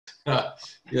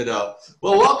You know.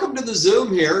 Well, welcome to the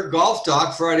Zoom here, Golf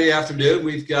Talk Friday afternoon.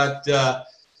 We've got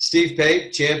Steve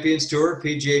Pate, Champions Tour,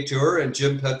 PGA Tour, and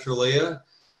Jim Petralia,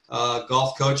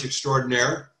 golf coach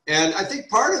extraordinaire. And I think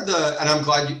part of and I'm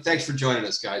glad thanks for joining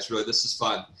us, guys. Really, this is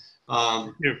fun.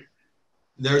 Thank you.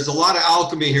 There's a lot of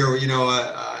alchemy here.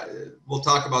 We'll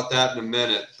talk about that in a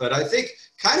minute. But I think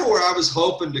kind of where I was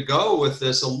hoping to go with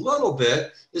this a little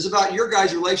bit is about your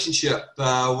guys' relationship,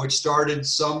 which started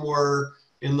somewhere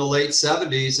in the late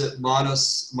 70s at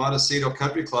Montecito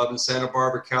Country Club in Santa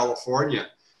Barbara, California.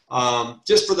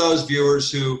 Just for those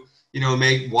viewers who,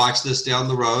 may watch this down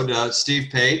the road,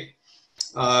 Steve Pate,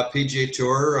 PGA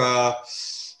Tour,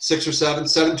 6 or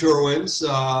 7 tour wins.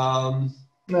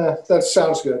 That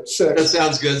sounds good. 6. That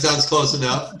sounds good. Sounds close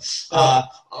enough.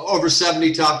 Over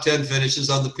 70 top 10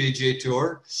 finishes on the PGA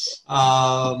Tour.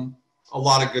 A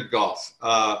lot of good golf.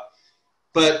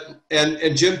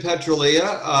 And Jim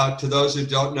Petralia, to those who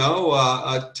don't know,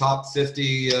 a top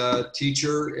 50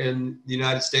 teacher in the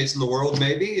United States and the world,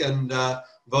 maybe, and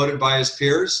voted by his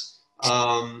peers.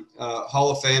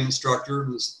 Hall of Fame instructor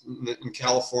in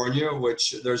California,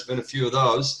 which there's been a few of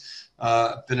those.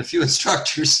 Been a few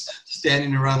instructors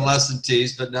standing around lesson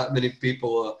tees, but not many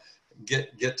people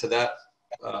get to that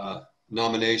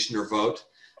nomination or vote.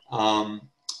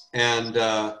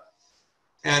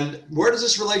 And where does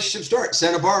this relationship start?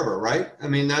 Santa Barbara, right? I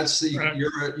mean, right.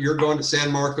 You're going to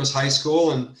San Marcos High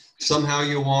School, and somehow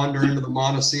you wander into the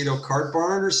Montecito Cart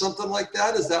Barn or something like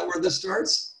that. Is that where this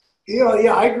starts?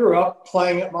 Yeah, I grew up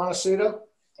playing at Montecito.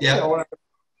 Yeah, when I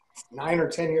was 9 or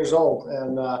 10 years old,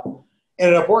 and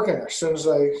ended up working there. As soon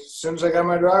as I got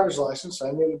my driver's license,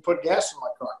 I needed to put gas in my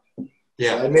car.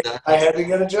 Yeah, so I had to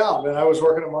get a job, and I was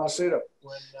working at Montecito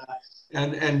when.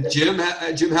 And Jim,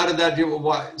 how did that do?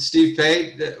 What, Steve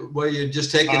Pate? Were you just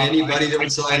taking anybody that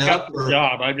would sign up? I got the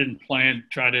job. I've been playing,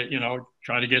 try to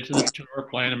get to the tour,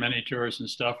 playing many tours and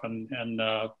stuff. And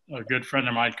a good friend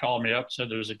of mine called me up, said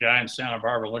there was a guy in Santa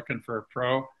Barbara looking for a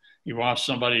pro. He wants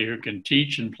somebody who can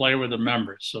teach and play with the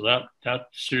members. So that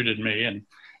suited me.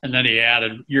 And then he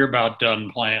added, "You're about done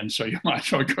playing, so you might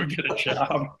as well go get a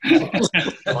job."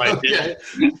 So I did.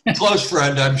 Close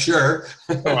friend, I'm sure.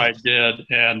 So I did.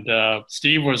 And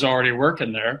Steve was already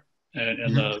working there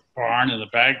in the barn and the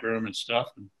bag room and stuff.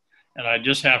 And I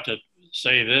just have to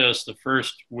say this, the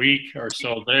first week or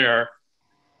so there,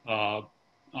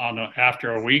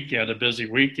 after a busy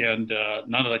weekend,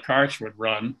 none of the carts would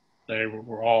run. They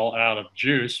were all out of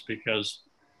juice because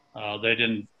they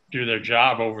didn't do their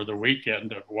job over the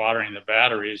weekend of watering the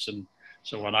batteries. And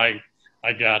so when I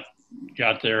got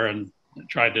there and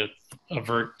tried to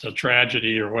avert the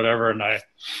tragedy or whatever, and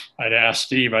I'd asked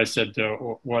Steve, I said,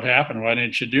 "What happened? Why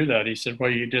didn't you do that?" He said, "Well,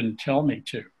 you didn't tell me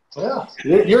to." Yeah,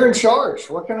 you're in charge.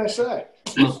 What can I say?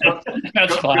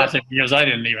 That's classic, because I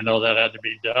didn't even know that had to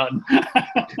be done.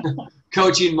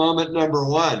 Coaching moment number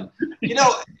one.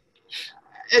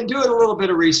 And doing a little bit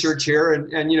of research here,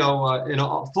 and in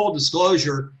full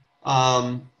disclosure,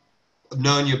 I've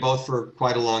known you both for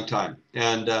quite a long time,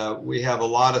 and we have a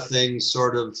lot of things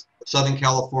sort of Southern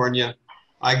California.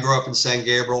 I grew up in San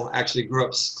Gabriel, actually grew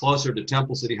up closer to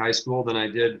Temple City High School than I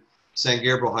did San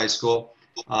Gabriel High School.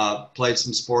 Played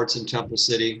some sports in Temple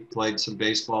City, played some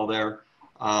baseball there.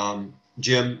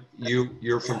 Jim,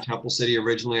 you're from Temple City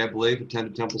originally, I believe,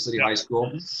 attended Temple City High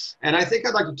School. And I think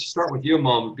I'd like to start with you a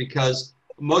moment, because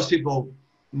most people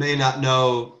may not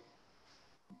know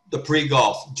the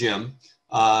pre-golf, Jim.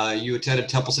 You attended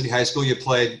Temple City High School. You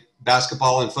played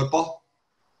basketball and football?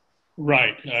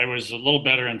 Right. I was a little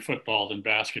better in football than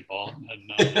basketball.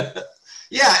 And,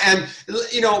 yeah, and,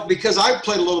 because I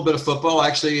played a little bit of football,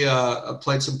 actually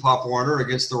played some Pop Warner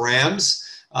against the Rams.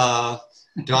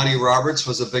 Donnie Roberts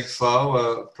was a big foe,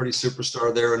 a pretty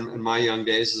superstar there in my young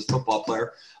days as a football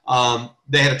player.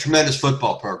 They had a tremendous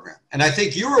football program. And I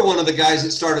think you were one of the guys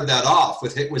that started that off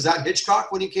with was that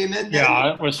Hitchcock when he came in?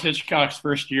 Yeah, it was Hitchcock's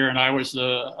first year, and I was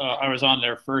on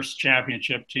their first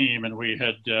championship team, and we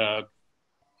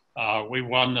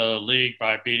won the league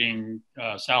by beating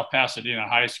South Pasadena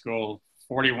High School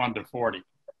 41-40.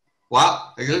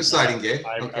 Wow, an exciting game.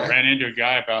 I ran into a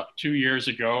guy about 2 years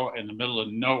ago in the middle of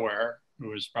nowhere who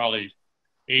was probably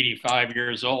 85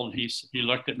 years old. He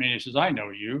looked at me and he says, "I know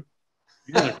you.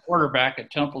 You're the quarterback at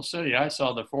Temple City. I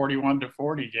saw the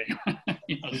 41-40 game."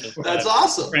 That's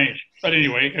awesome. Strange. But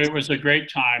anyway, it was a great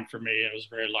time for me. I was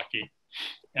very lucky.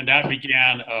 And that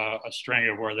began a string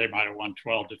of where they might have won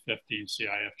 12 to 15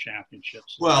 CIF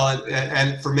championships. Well,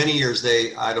 and for many years,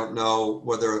 I don't know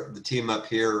whether the team up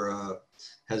here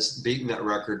has beaten that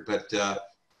record, but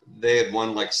they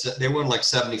won like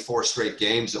 74 straight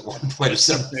games at one point, or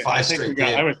 75 straight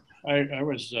games.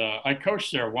 I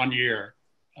coached there 1 year.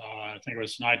 I think it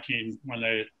was 19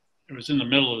 it was in the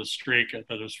middle of the streak,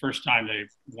 but it was the first time they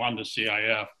won the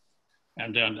CIF.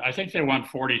 And then I think they won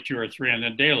 42 or 3. And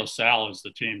then De La Salle is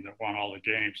the team that won all the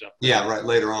games up there. Yeah, right,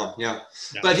 later on, yeah.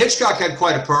 But Hitchcock had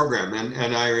quite a program,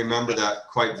 and I remember that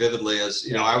quite vividly as,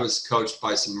 you know, I was coached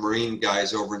by some Marine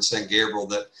guys over in St. Gabriel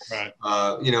that,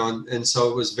 you know, and so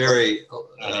it was very,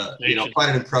 you know, quite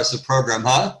an impressive program,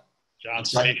 huh? John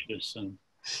Satius and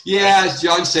yeah,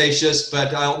 John Satius,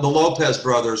 but the Lopez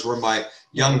brothers were my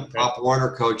young Pop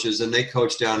Warner coaches, and they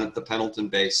coached down at the Pendleton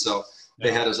base. So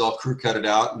they had us all crew cut it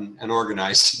out and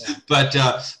organized. Yeah.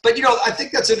 But you know, I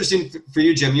think that's interesting for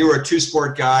you, Jim. You were a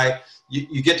two-sport guy.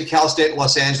 You get to Cal State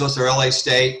Los Angeles or LA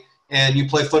State, and you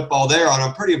play football there on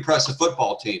a pretty impressive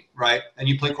football team, right? And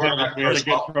you play quarterback. We had a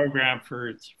good program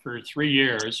for 3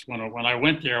 years. When I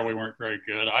went there, we weren't very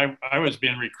good. I was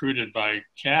being recruited by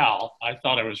Cal. I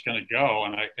thought I was going to go,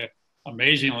 and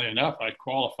amazingly enough, I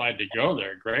qualified to go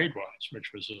there grade-wise, which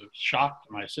was a shock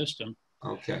to my system.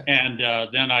 Okay. And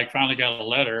then I finally got a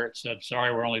letter. It said,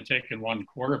 "Sorry, we're only taking one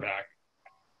quarterback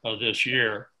this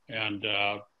year." And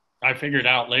I figured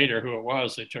out later who it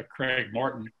was. They took Craig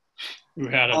Morton, who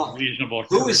had a reasonable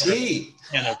career. Who is he?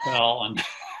 NFL. And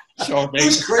so they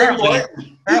Who's Craig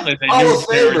Morton? Apparently they knew what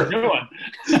they were doing.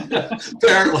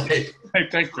 Apparently. They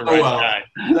picked the right guy.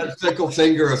 That fickle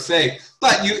finger of fate.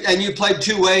 But you played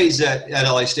 2 ways at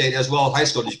LA State as well. High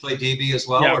school, did you play DB as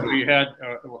well? Yeah, we had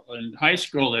in high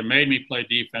school. They made me play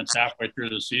defense halfway through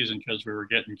the season because we were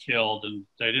getting killed, and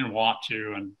they didn't want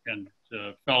to. And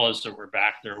the fellas that were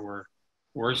back there were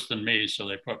worse than me, so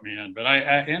they put me in. But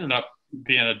I ended up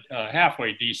being a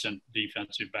halfway decent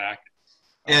defensive back.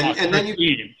 And then you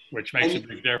team, which makes a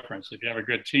big difference. If you have a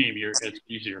good team, it's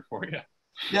easier for you.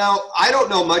 Now, I don't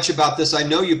know much about this. I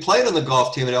know you played on the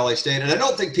golf team at LA State, and I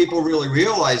don't think people really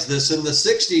realize this. In the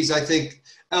 60s, I think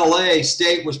LA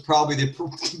State was probably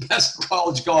the best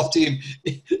college golf team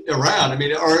around. I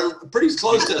mean, or pretty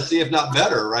close to see, if not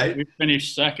better, right? We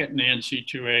finished second in the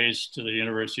NC2As to the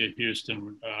University of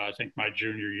Houston, I think my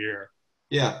junior year.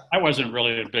 Yeah. I wasn't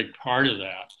really a big part of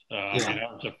that. I mean,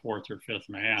 I was a 4th or 5th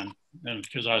man. And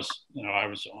because I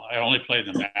only played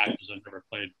the matches. I never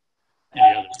played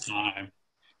any other time.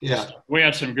 Yeah. So we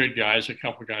had some good guys. A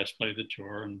couple of guys played the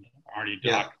tour, and Arnie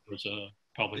Dock was a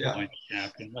public link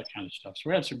champion, that kind of stuff.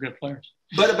 So we had some good players.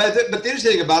 But the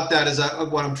interesting thing about that is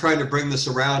what I'm trying to bring this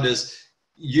around is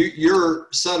you're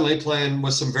suddenly playing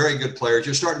with some very good players.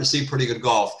 You're starting to see pretty good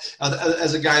golf.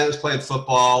 As a guy that was playing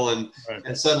football, and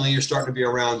suddenly you're starting to be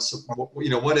around some,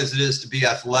 you know, what it is to be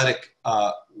athletic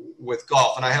with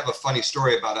golf. And I have a funny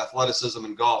story about athleticism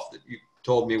and golf that you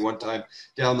told me one time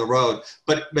down the road,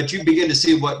 but you begin to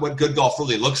see what good golf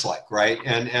really looks like, right?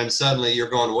 And suddenly you're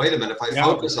going, wait a minute, if I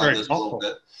focus on this a little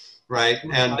bit, right?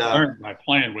 And I learned by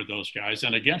playing with those guys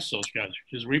and against those guys,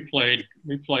 because we played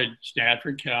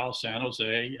Stanford, Cal, San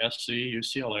Jose, SC,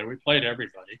 UCLA. We played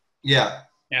everybody. Yeah.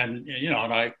 And you know,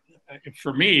 and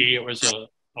for me, it was a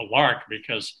lark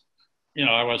because, you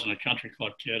know, I wasn't a country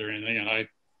club kid or anything,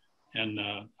 and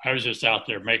I was just out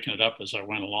there making it up as I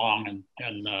went along,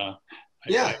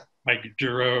 I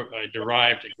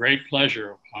derived a great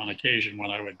pleasure on occasion when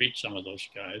I would beat some of those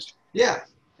guys. Yeah,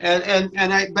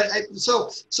 so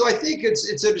I think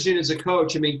it's interesting as a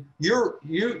coach. I mean, you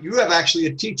have actually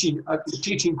a teaching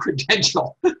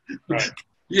credential. Right.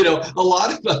 You know, a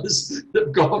lot of us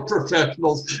golf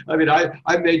professionals. I mean,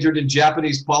 I majored in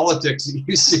Japanese politics at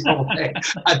UCLA.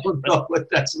 I don't know what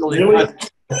that's really done.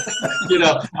 You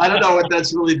know, I don't know what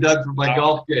that's really done for my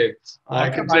golf game. I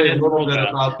can tell you a little bit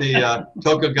about the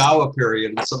Tokugawa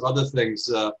period and some other things,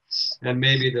 and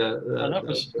maybe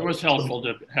it was helpful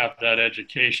to have that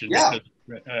education. Yeah.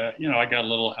 Because, you know, I got a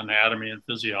little anatomy and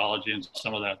physiology and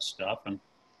some of that stuff,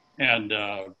 and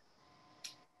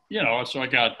you know, so I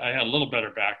had a little better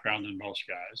background than most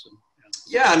guys.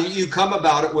 Yeah, and you come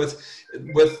about it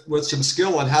with some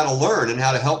skill on how to learn and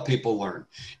how to help people learn.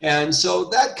 And so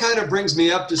that kind of brings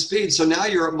me up to speed. So now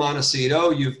you're at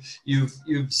Montecito, you've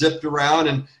zipped around,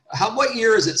 and what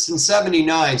year is it? Since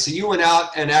 79. So you went out,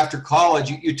 and after college,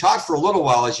 you taught for a little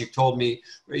while, as you told me,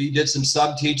 where you did some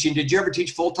sub teaching. Did you ever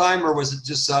teach full time, or was it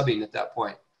just subbing at that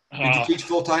point? Did you teach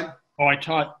full time? Oh, I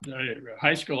taught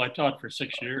high school. I taught for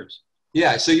 6 years.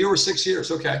 Yeah, so you were 6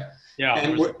 years. Okay. Yeah,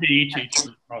 and I was a PE teacher.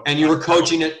 And you were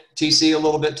coaching at TC a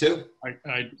little bit too?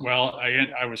 I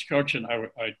was coaching.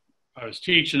 I was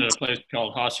teaching at a place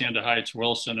called Hacienda Heights,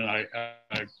 Wilson, and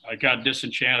I got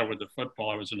disenchanted with the football.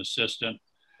 I was an assistant,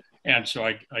 and so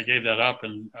I gave that up,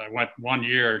 and I went 1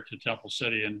 year to Temple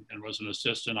City and was an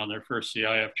assistant on their first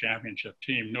CIF championship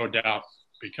team, no doubt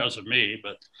because of me.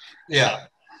 But yeah.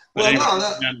 But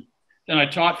Well, anyway, then I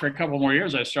taught for a couple more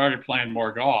years. I started playing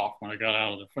more golf when I got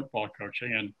out of the football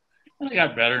coaching, and I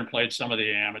got better and played some of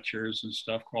the amateurs and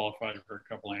stuff, qualified for a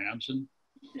couple of AMs. And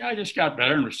yeah, I just got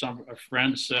better. And a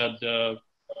friend said,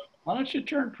 why don't you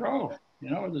turn pro?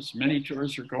 You know, this mini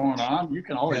tours are going on. You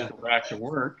can always go back to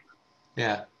work.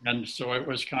 Yeah. And so it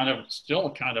was still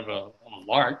kind of a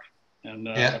lark. And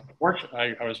I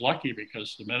was lucky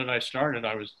because the minute I started,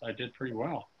 I did pretty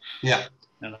well. Yeah.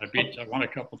 And I won a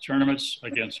couple tournaments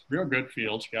against real good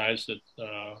fields, guys that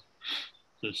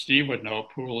Steve would know,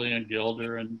 Pooley and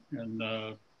Gilder and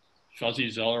Fuzzy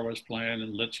Zeller was playing,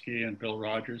 and Litsky and Bill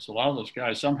Rogers. A lot of those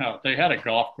guys, somehow they had a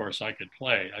golf course I could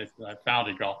play. I found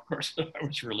a golf course that I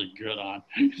was really good on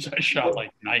because I shot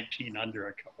like 19 under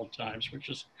a couple of times, which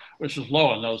was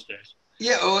low in those days.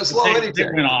 Yeah, well, it's low anything.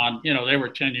 They went on, you know, they were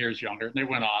 10 years younger, and they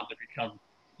went on to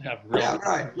have real. Yeah,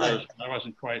 right. I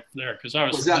wasn't quite there because I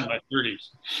was in my 30s.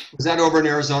 Was that over in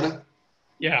Arizona?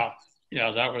 Yeah,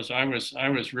 I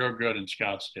was real good in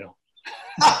Scottsdale.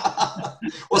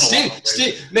 Well,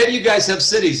 Steve, maybe you guys have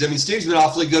cities. I mean, Steve's been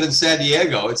awfully good in San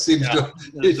Diego. It seems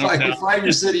if you find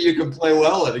your city you can play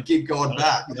well in and keep going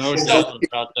back. No doubt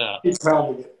about that.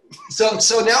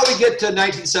 So now we get to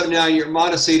 1979. You're at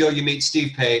Montecito. You meet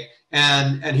Steve Pate,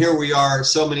 and here we are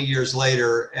so many years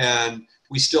later, and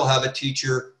we still have a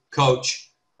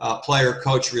teacher-coach,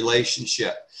 player-coach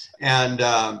relationship. And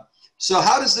so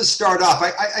how does this start off?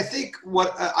 I think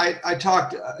what I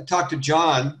talked to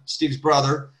John, Steve's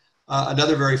brother,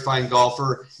 another very fine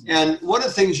golfer. And one of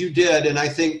the things you did, and I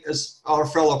think as our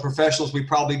fellow professionals, we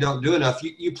probably don't do enough,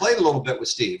 you played a little bit with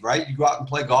Steve, right? You go out and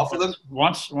play golf with him?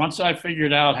 Once I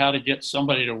figured out how to get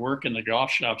somebody to work in the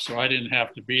golf shop so I didn't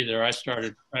have to be there,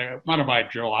 one of my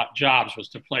jobs was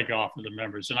to play golf with the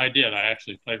members. And I did. I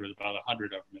actually played with about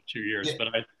 100 of them in 2 years. Yeah. But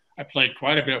I played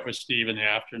quite a bit with Steve in the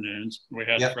afternoons. We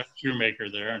had Fred Shoemaker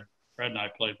there, and Fred and I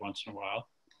played once in a while.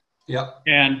 Yeah.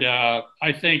 And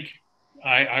I think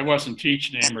I wasn't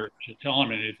teaching him or to tell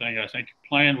him anything. I think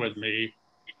playing with me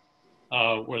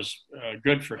was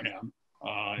good for him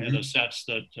in the sense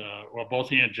that, both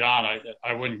he and John,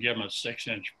 I wouldn't give him a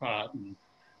 6-inch putt. And,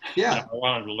 I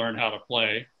wanted to learn how to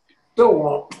play. Still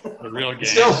won't. The real game.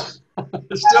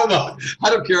 Still not. I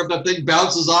don't care if that thing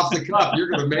bounces off the cup. You're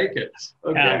going to make it.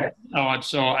 Okay. And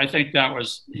so I think that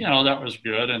was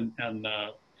good. And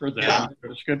for them, it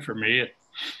was good for me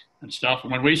and stuff.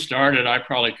 And when we started, I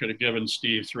probably could have given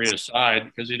Steve 3 aside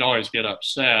because he'd always get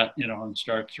upset, and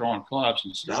start throwing clubs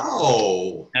and stuff.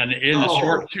 No. And in the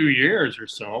short 2 years or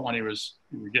so, when we were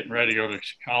getting ready to go to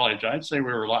college, I'd say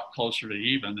we were a lot closer to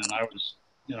even than I was.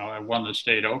 I won the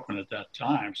state open at that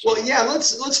time. So. Well, yeah,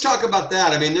 let's talk about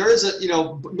that. I mean, there is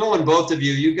knowing both of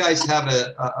you guys have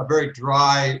a very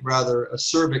dry, rather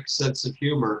acerbic sense of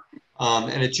humor,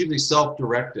 and it's usually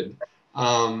self-directed.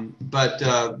 And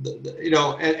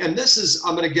this is,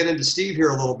 I'm going to get into Steve here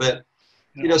a little bit.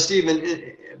 Yeah. Steve,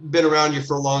 been around you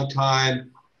for a long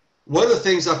time. One of the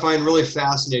things I find really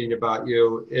fascinating about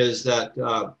you is that,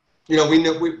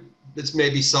 it's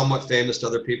maybe somewhat famous to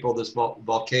other people, this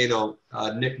volcano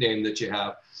nickname that you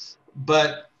have,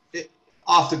 but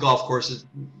off the golf course is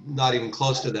not even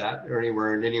close to that or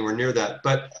anywhere near that.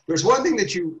 But there's one thing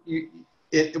that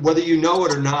whether you know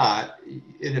it or not,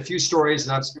 in a few stories,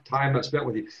 and that's time I've spent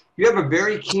with you, you have a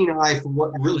very keen eye for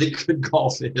what really good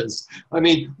golf is. I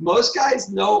mean, most guys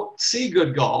see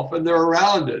good golf and they're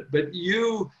around it, but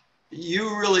you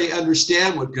really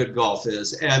understand what good golf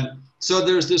is. And so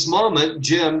there's this moment,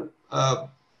 Jim, a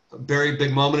very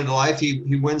big moment in life. He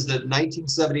wins the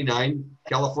 1979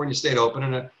 California State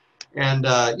Open, and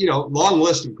long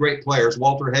list of great players.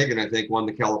 Walter Hagen, I think, won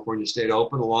the California State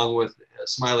Open along with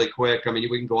Smiley Quick. I mean,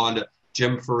 we can go on to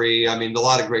Jim Ferree. I mean, a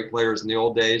lot of great players in the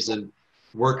old days, and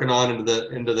working on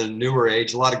into the newer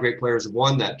age. A lot of great players have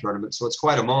won that tournament, so it's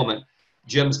quite a moment.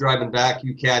 Jim's driving back.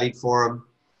 You caddied for him.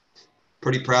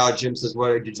 Pretty proud. Jim says,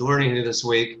 "What did you learn anything this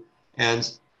week?" And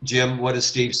Jim, what does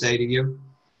Steve say to you?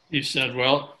 He said,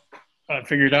 "Well, I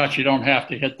figured out you don't have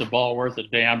to hit the ball worth a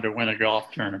damn to win a golf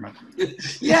tournament."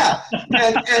 Yeah, and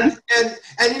as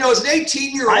an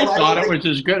 18-year-old, I thought it was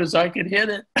as good as I could hit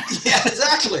it. Yeah,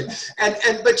 exactly.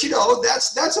 But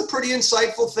that's a pretty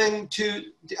insightful thing to.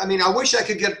 I mean, I wish I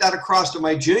could get that across to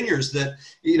my juniors that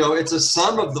it's a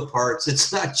sum of the parts.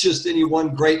 It's not just any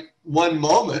one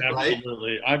moment, right?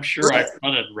 Absolutely. I'm sure I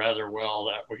putted rather well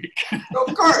that week.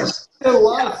 Of course, did a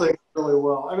lot of things really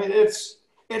well. I mean, It's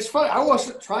funny. I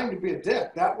wasn't trying to be a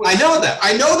dick. I know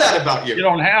that about you. You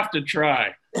don't have to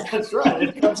try. That's right.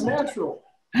 It comes natural.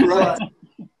 Right.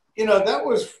 But, that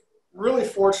was really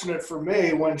fortunate for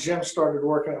me when Jim started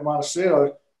working at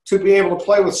Montecito to be able to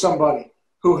play with somebody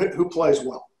who plays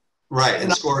well. Right.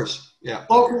 And scores. Yeah.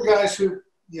 Local guys who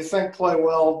you think play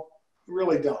well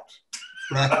really don't.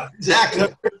 Right. Exactly.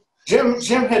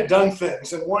 Jim had done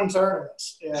things and won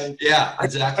tournaments, and Yeah,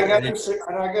 exactly. I got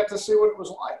to see what it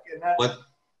was like.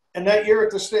 And that year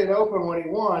at the State Open when he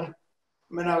won,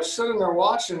 I mean, I was sitting there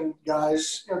watching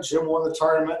guys. You know, Jim won the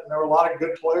tournament, and there were a lot of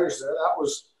good players there.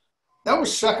 That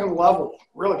was second level,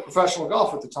 really professional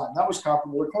golf at the time. That was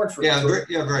comparable to Cornford.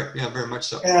 Very much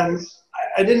so. And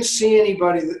I didn't see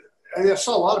anybody I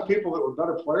saw a lot of people that were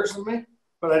better players than me,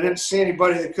 but I didn't see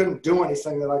anybody that couldn't do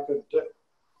anything that I couldn't do.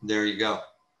 There you go.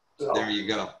 So, there you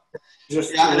go.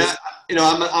 Just yeah, and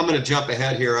I'm going to jump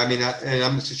ahead here. I mean, and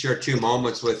I'm going to share two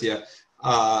moments with you.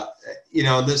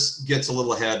 And this gets a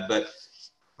little ahead, but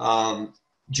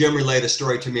Jim relayed a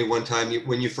story to me one time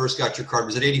when you first got your card.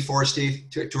 Was it 84, Steve?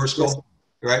 Tour school,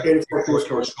 right? 84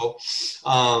 tour school.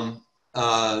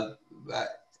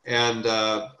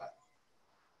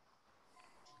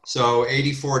 So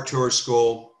 84 tour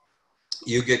school,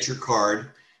 you get your card.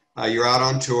 You're out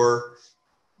on tour.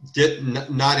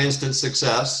 Not instant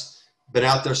success. Been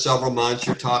out there several months.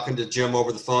 You're talking to Jim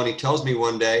over the phone. He tells me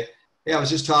one day, "Hey, I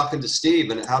was just talking to Steve,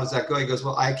 and how does that go?" He goes,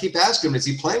 "Well, I keep asking him, is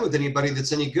he playing with anybody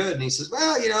that's any good?" And he says,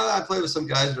 "Well, I play with some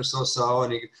guys that are so-so."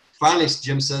 And finally,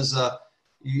 Jim says,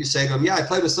 you say to him, "Yeah, I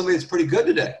played with somebody that's pretty good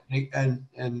today."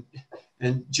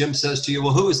 And Jim says to you,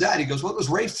 "Well, who is that?" He goes, "Well, it was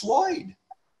Ray Floyd."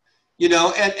 And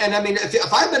I mean,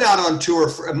 if I've been out on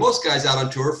tour, most guys out on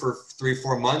tour for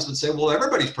 3-4 months would say, well,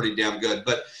 everybody's pretty damn good.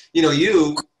 But,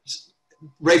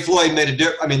 Ray Floyd made a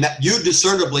difference. I mean, that you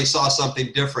discernibly saw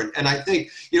something different. And I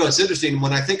think, it's interesting.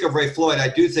 When I think of Ray Floyd, I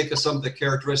do think of some of the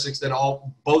characteristics that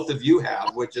both of you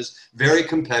have, which is very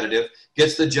competitive,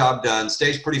 gets the job done,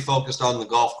 stays pretty focused on the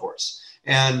golf course.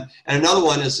 And another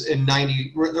one is in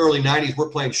the early 90s, we're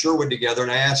playing Sherwood together.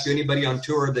 And I asked you, anybody on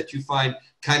tour that you find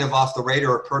kind of off the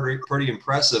radar or pretty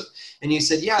impressive? And you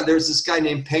said, yeah, there's this guy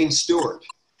named Payne Stewart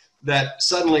that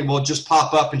suddenly will just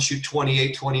pop up and shoot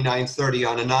 28, 29, 30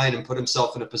 on a 9 and put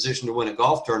himself in a position to win a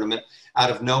golf tournament out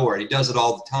of nowhere. He does it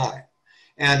all the time.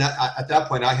 And at that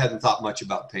point, I hadn't thought much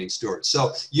about Payne Stewart.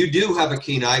 So you do have a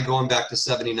keen eye going back to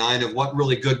 79 of what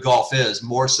really good golf is,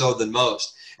 more so than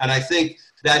most. And I think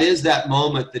that is that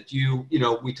moment that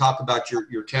we talk about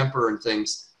your temper and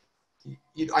things.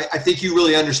 I think you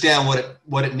really understand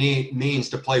what it means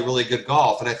to play really good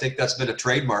golf. And I think that's been a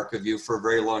trademark of you for a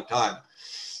very long time.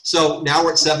 So now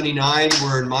we're at 79.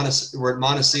 We're at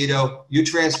Montecito. You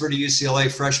transfer to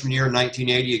UCLA freshman year in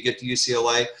 1980. You get to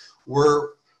UCLA.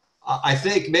 I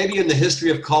think maybe in the history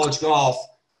of college golf,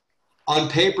 on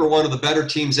paper, one of the better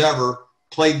teams ever,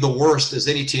 played the worst as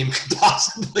any team could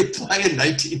possibly play in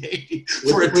 1980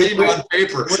 for a team on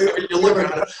paper. You look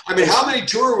at it. I mean, how many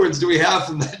tour wins do we have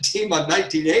from that team on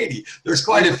 1980? There's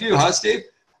quite a few, huh, Steve?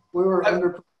 We were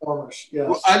underperformers,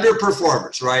 yes.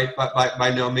 Underperformers, right?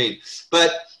 By no means.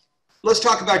 But let's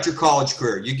talk about your college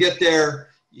career. You get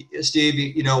there,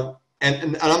 Steve,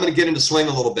 and I'm going to get into swing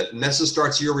a little bit. And this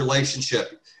starts your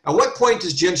relationship. At what point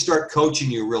does Jim start coaching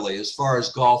you, really, as far as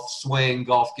golf swing,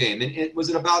 golf game? And was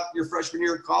it about your freshman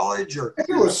year of college? Or I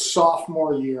think it was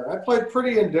sophomore year. I played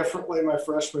pretty indifferently my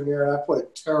freshman year. I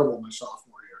played terrible my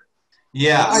sophomore year.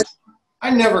 Yeah. I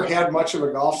never had much of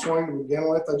a golf swing to begin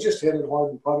with. I just hit it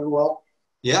hard and putted well.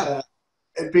 Yeah.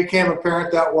 It became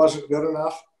apparent that wasn't good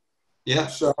enough. Yeah.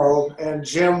 And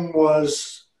Jim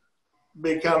was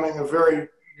becoming a very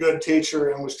good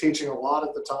teacher and was teaching a lot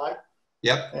at the time.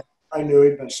 Yep. And I knew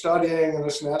he'd been studying and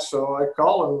this and that, so I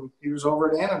called him. He was over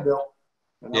at Annandale,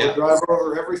 and I would drive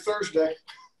over every Thursday.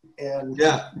 And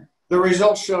the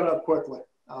results showed up quickly.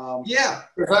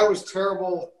 Because I was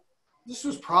terrible. This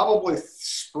was probably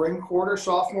spring quarter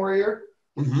sophomore year.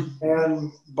 Mm-hmm.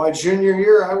 And by junior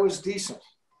year, I was decent.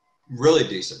 Really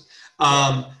decent.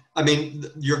 I mean,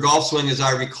 your golf swing, as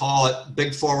I recall it,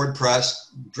 big forward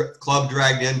press, club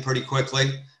dragged in pretty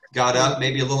quickly, got up,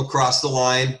 maybe a little across the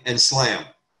line, and slam.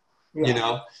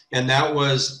 And that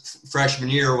was freshman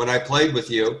year when I played with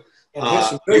you.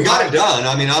 You got it done.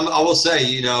 I mean, I will say,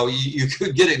 you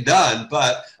could get it done.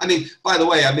 But, I mean, by the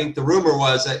way, the rumor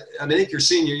was that, I think your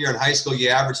senior year in high school, you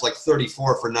averaged like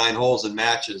 34 for 9 holes in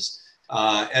matches.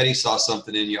 Eddie saw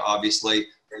something in you, obviously.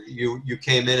 You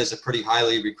came in as a pretty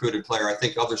highly recruited player. I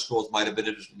think other schools might have been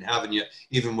interested in having you,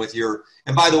 even with your –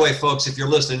 and by the way, folks, if you're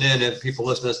listening in and people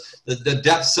listening to this,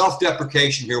 the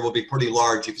self-deprecation here will be pretty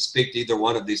large if you speak to either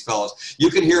one of these fellows. You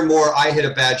can hear more I hit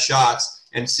a bad shots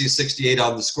and see 68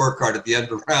 on the scorecard at the end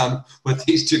of the round with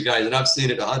these two guys, and I've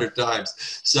seen it 100 times.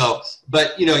 So,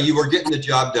 but, you were getting the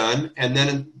job done, and then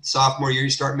in sophomore year you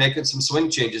start making some swing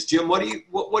changes. Jim, what do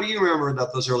you remember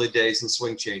about those early days and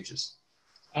swing changes?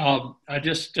 I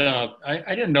just, I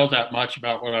didn't know that much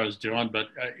about what I was doing, but,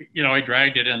 you know, I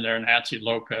dragged it in there, Nancy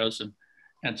Lopez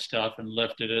and stuff, and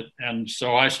lifted it. And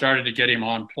so I started to get him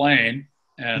on plane,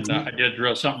 and I did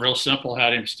something real simple,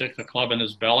 had him stick the club in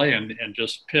his belly and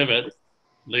just pivot,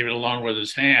 leave it alone with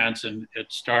his hands. And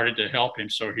it started to help him.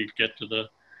 So he'd get to the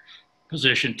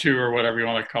position 2 or whatever you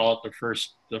want to call it,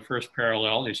 the first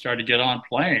parallel. He started to get on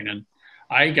plane, and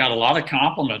I got a lot of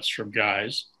compliments from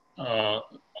guys,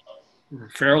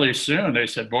 fairly soon. They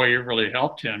said, boy, you really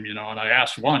helped him, you know. And I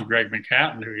asked one, Greg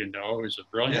McCatton, who you know, who's a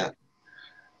brilliant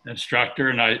instructor,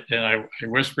 and I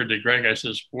whispered to Greg, I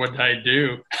says, what did I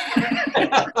do?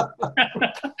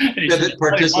 He said,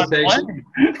 participation.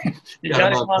 You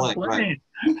got him on plane.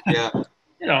 Right. Yeah.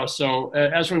 You know, so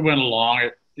as we went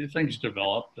along, things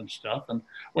developed and stuff. And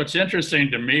what's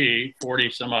interesting to me,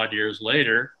 40 some odd years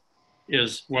later,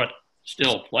 is what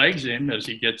still plagues him as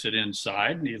he gets it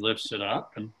inside and he lifts it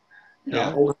up, and you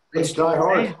know, it's die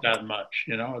hard that much,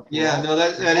 you know. Yeah, no,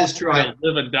 that is true.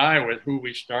 Live and die with who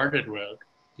we started with.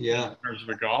 Yeah. In terms of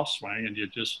a golf swing, and you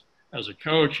just, as a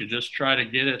coach, you just try to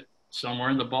get it somewhere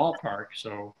in the ballpark.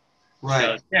 So,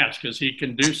 right. Yes, because he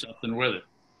can do something with it.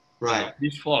 Right.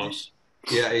 He's close.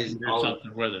 Yeah, he can do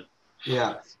something with it.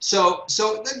 Yeah. So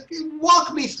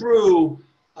walk me through.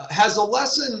 Has a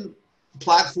lesson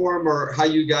platform or how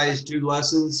you guys do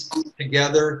lessons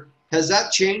together, has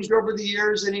that changed over the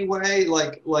years anyway?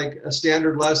 Like a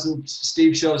standard lesson,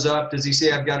 Steve shows up, does he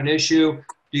say, I've got an issue?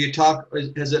 Do you talk,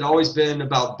 has it always been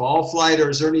about ball flight, or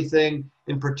is there anything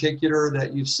in particular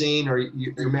that you've seen, or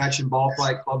you're matching ball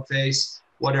flight, club face,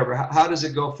 whatever? How does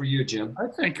it go for you, Jim? I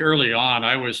think early on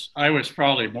I was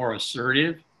probably more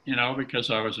assertive, you know, because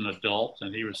I was an adult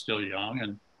and he was still young,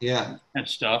 and and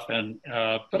stuff. And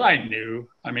but I knew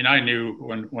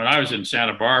when I was in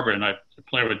Santa Barbara and I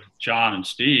played with John and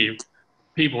Steve,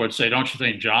 people would say, don't you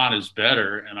think John is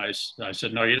better? And I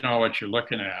said, no, you don't know what you're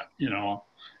looking at, you know.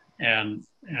 And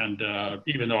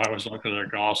even though I was looking at their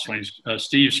golf swings,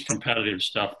 Steve's competitive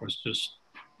stuff was just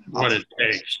what it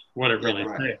takes, what it really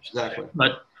takes. Exactly.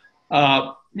 But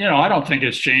you know, I don't think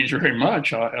it's changed very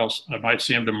much. I might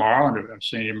see him tomorrow, and I've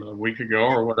seen him a week ago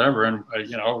or whatever, and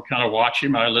you know, kind of watch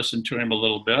him. I listen to him a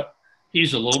little bit.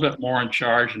 He's a little bit more in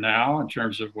charge now in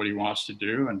terms of what he wants to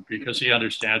do, and because he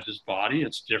understands his body,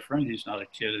 it's different. He's not a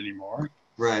kid anymore,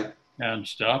 right? And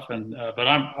stuff. And but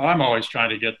I'm always trying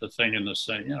to get the thing in the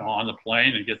same, you know, on the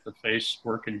plane and get the face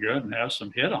working good and have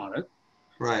some hit on it.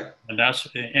 Right. And that's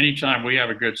anytime we have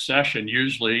a good session,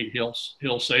 usually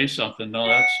he'll say something. No,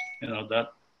 that's, you know,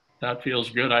 that feels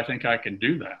good. I think I can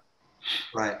do that.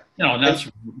 Right. You know, and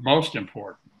that's most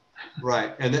important.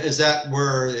 Right. And is that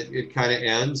where it kind of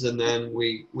ends, and then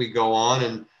we go on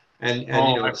and you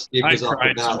know, Steve goes off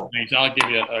the battle? I'll give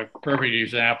you a perfect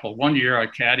example. One year I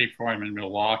caddied for him in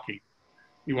Milwaukee.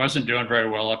 He wasn't doing very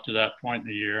well up to that point in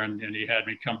the year, and he had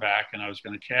me come back, and I was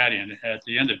going to caddy. And at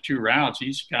the end of 2 rounds,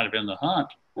 he's kind of in the hunt.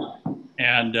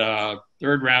 And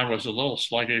third round was a little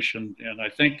sluggish, and I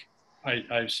think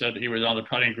I said he was on the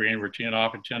putting green. We're teeing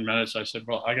off in 10 minutes. I said,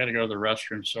 well, I got to go to the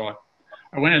restroom. So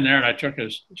I went in there and I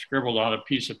scribbled on a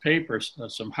piece of paper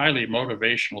some highly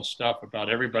motivational stuff about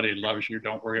everybody loves you.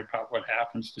 Don't worry about what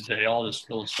happens today. All this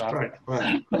philosophical.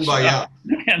 Right. Well, yeah.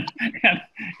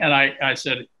 And I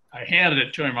said, I handed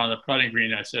it to him on the putting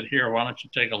green. I said, here, why don't you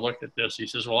take a look at this? He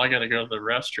says, well, I got to go to the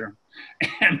restroom.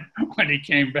 And when he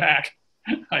came back,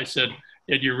 I said,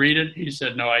 did you read it? He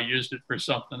said, no, I used it for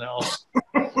something else.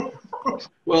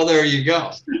 Well, there you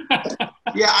go.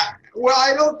 Yeah. Well,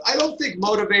 I don't think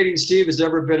motivating Steve has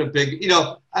ever been a big, you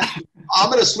know, I'm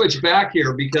going to switch back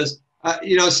here because,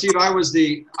 you know, Steve,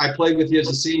 I played with you as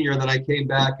a senior, and then I came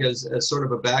back as sort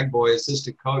of a bag boy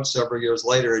assistant coach several years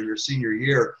later in your senior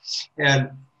year.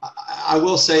 And I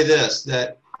will say this,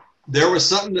 that there was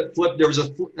something that flipped. There was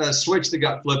a switch that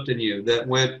got flipped in you that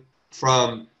went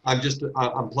from, I'm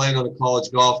playing on the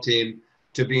college golf team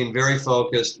to being very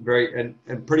focused, and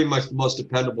pretty much the most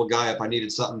dependable guy if I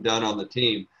needed something done on the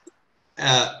team.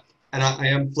 And I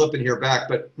am flipping here back,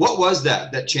 but what was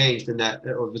that changed in that?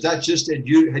 Was that just, had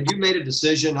you made a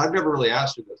decision? I've never really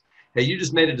asked you this. Hey, you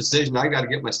just made a decision. I got to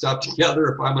get my stuff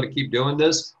together if I'm going to keep doing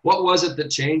this. What was it that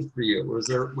changed for you? Was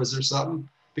there something?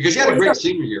 Because you had a great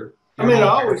senior year. I mean, I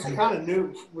always kind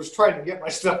of was trying to get my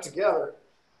stuff together.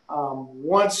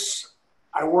 Once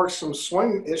I worked some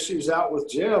swing issues out with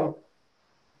Jim,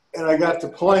 and I got to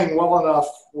playing well enough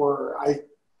where I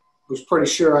was pretty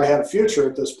sure I had a future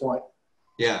at this point.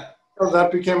 Yeah. So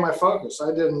that became my focus.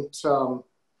 I didn't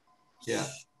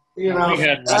You know,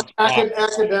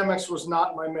 academics was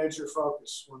not my major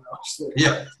focus when I was there.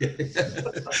 Yeah,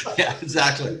 yeah,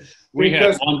 exactly. We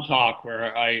had one talk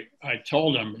where I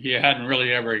told him, he hadn't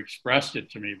really ever expressed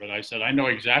it to me, but I said, I know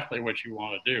exactly what you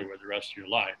want to do with the rest of your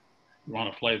life. You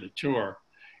want to play the tour.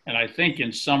 And I think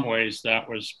in some ways that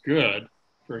was good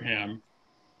for him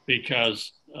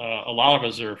because a lot of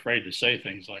us are afraid to say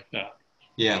things like that.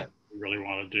 Yeah. We really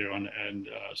want to do. And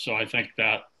so I think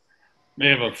that may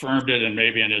have affirmed it and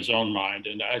maybe in his own mind.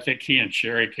 And I think he and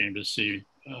Sherry came to see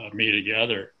me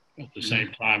together at the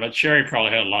same time. But Sherry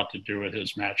probably had a lot to do with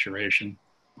his maturation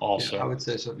also. Yeah, I would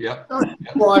say so, yeah.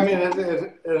 Well, I mean,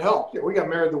 it helped. We got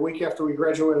married the week after we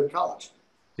graduated college.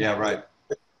 Yeah, right.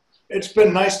 It's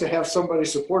been nice to have somebody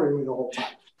supporting me the whole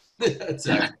time.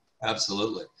 Exactly.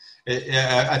 Absolutely.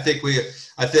 I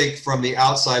think from the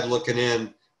outside looking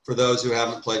in, for those who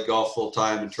haven't played golf full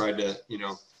time and tried to,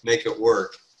 make it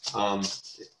work,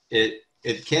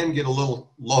 it can get a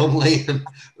little lonely and,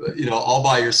 all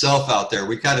by yourself out there.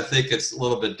 We kind of think it's a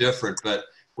little bit different, but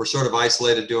we're sort of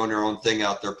isolated doing our own thing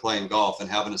out there playing golf and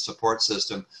having a support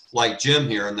system like Jim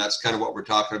here. And that's kind of what we're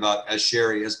talking about, as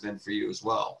Sherry has been for you as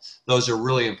well. Those are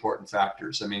really important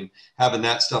factors. I mean, having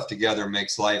that stuff together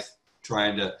makes life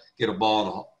trying to get a ball in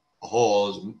a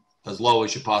hole as low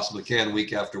as you possibly can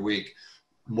week after week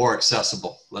more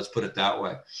accessible. Let's put it that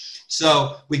way.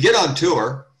 So we get on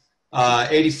tour.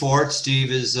 84,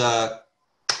 Steve is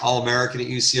All-American at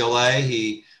UCLA.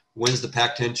 He wins the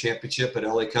Pac-10 championship at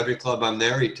LA Country Club. I'm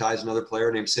there. He ties another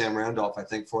player named Sam Randolph, I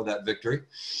think, for that victory,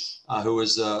 who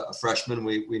was a freshman.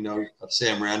 We know of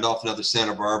Sam Randolph, another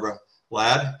Santa Barbara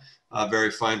lad, a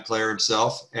very fine player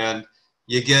himself. And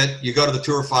you go to the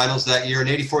tour finals that year in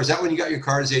 84. Is that when you got your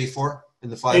card as 84 in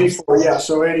the finals? 84, yeah.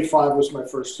 So 85 was my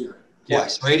first year. Yeah,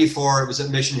 so 84, it was at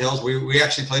Mission Hills. We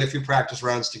actually played a few practice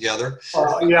rounds together.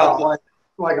 Yeah, like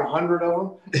 100 of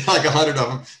them. Like 100 of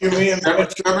them. You mean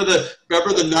remember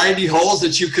the 90 holes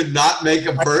that you could not make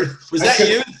a bird? Was that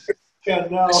you? Yeah,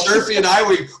 no. Sherfy and I,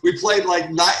 we played like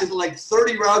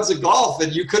 30 rounds of golf,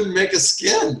 and you couldn't make a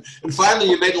skin. And finally,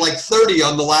 you made like 30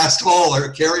 on the last hole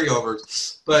or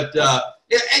carryovers. But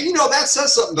and that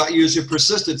says something about you as your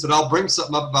persistence. And I'll bring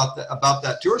something up about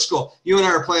that tour school. You and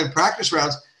I are playing practice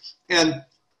rounds. And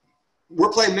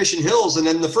we're playing Mission Hills, and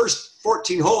in the first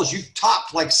 14 holes, you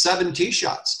topped like 7 tee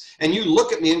shots. And you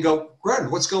look at me and go, Gren,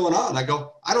 what's going on? I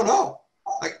go, I don't know.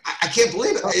 I can't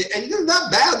believe it. And they're not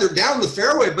bad. They're down the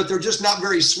fairway, but they're just not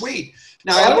very sweet.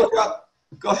 Now, I look up.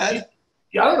 Go ahead.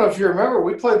 Yeah, I don't know if you remember.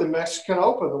 We played the Mexican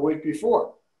Open the week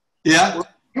before. Yeah.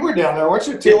 You were down there, weren't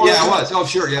you? Yeah, I was. Oh,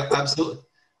 sure. Yeah, absolutely.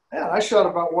 Yeah, I shot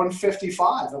about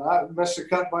 155, and I missed the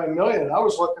cut by a million. And I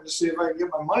was looking to see if I could get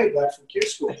my money back from Q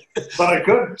School, but I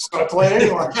couldn't, so I played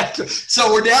anyway.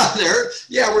 So we're down there.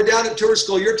 Yeah, we're down at tour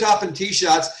school. You're topping tee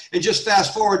shots, and just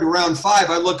fast forward to round 5,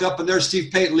 I look up, and there's Steve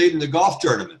Pate leading the golf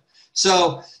tournament.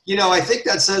 So, I think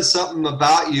that says something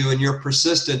about you and your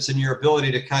persistence and your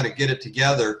ability to kind of get it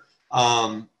together.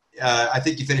 I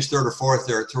think you finished 3rd or 4th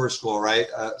there at tour school, right?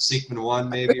 Seekman won,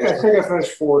 maybe? I think I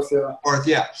finished 4th, yeah. 4th,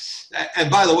 yeah.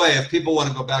 And by the way, if people want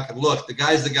to go back and look, the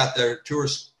guys that got their tour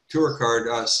card,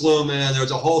 Sluman, there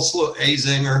was a whole slew,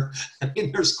 Azinger. I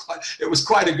mean, it was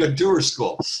quite a good tour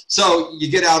school. So you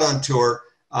get out on tour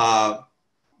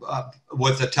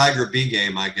with a Tiger B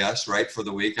game, I guess, right, for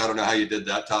the week. I don't know how you did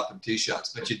that, topping tee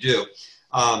shots, but you do.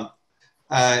 And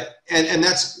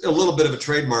that's a little bit of a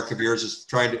trademark of yours, is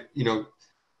trying to,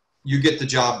 you get the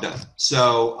job done.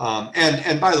 So,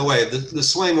 and by the way, the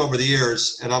swing over the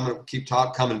years, and I'm going to keep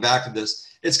coming back to this,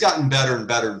 it's gotten better and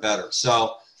better and better.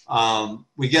 So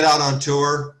we get out on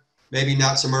tour, maybe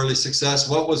not some early success.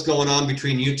 What was going on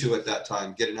between you two at that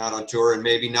time, getting out on tour and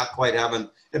maybe not quite having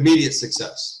immediate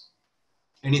success?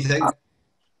 Anything?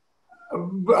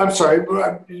 I'm sorry,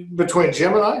 between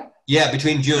Jim and I? Yeah,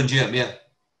 between you and Jim, yeah.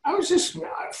 I was just,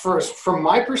 from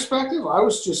my perspective, I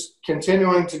was just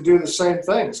continuing to do the same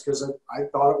things because I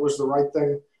thought it was the right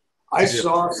thing. I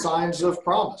saw signs of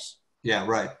promise. Yeah,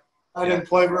 right. I didn't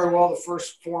play very well the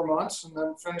first 4 months and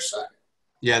then finished second.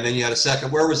 Yeah, and then you had a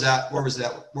second. Where was that? Where was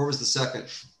the second?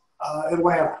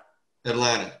 Atlanta.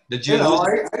 Did you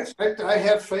lose? I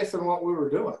had faith in what we were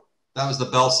doing. That was the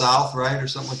Bell South, right, or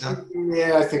something like that?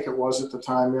 Yeah, I think it was at the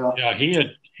time, yeah.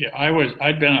 Yeah, I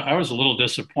was a little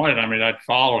disappointed. I mean, I'd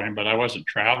follow him, but I wasn't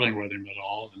traveling with him at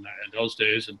all in those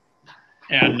days.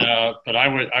 But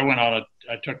I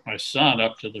took my son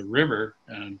up to the river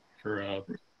and for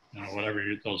whatever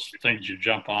those things you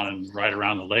jump on and ride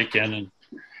around the lake in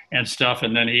and stuff.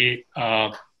 And then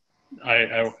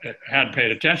I hadn't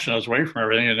paid attention. I was away from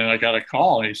everything, and then I got a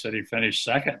call, and he said he finished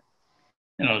second.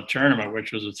 The tournament,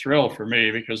 which was a thrill for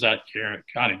me because that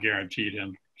kind of guaranteed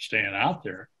him staying out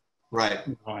there. Right.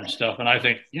 And stuff. And I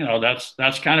think,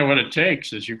 that's kind of what it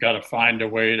takes, is you've got to find a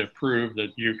way to prove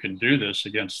that you can do this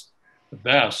against the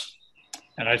best.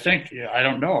 And I think, I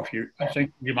don't know I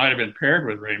think you might have been paired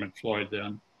with Raymond Floyd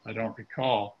then. I don't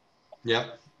recall.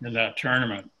 Yep. In that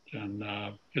tournament. And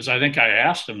because I think I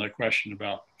asked him the question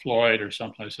about Floyd or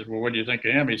something. I said, well, what do you think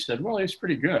of him? He said, well, he's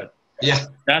pretty good. Yeah.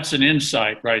 That's an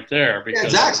insight right there, because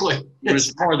exactly. He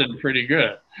was more than pretty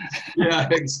good. Yeah,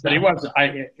 exactly. But he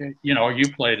wasn't.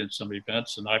 You played in some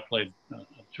events, and I played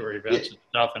tour events and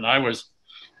stuff. And I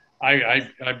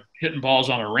hitting balls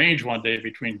on a range one day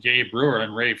between Gabe Brewer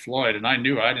and Ray Floyd, and I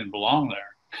knew I didn't belong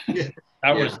there. Yeah.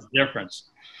 That was the difference.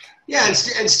 Yeah,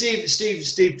 and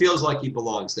Steve feels like he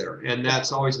belongs there, and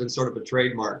that's always been sort of a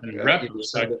trademark. In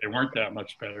retrospect, they weren't that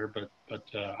much better, but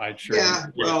I sure. Yeah,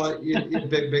 well,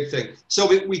 big thing. So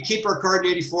we keep our card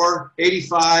in 84,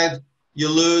 85. You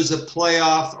lose a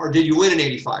playoff, or did you win in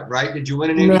 85? Right? Did you win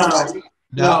in 85?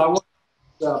 No, I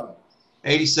won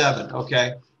 87.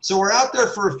 Okay. So we're out there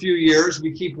for a few years.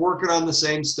 We keep working on the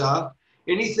same stuff.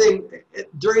 Anything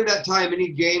during that time, any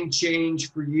game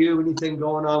change for you? Anything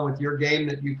going on with your game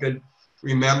that you could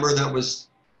remember that was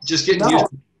just getting used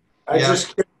to? I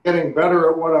just kept getting better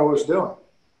at what I was doing.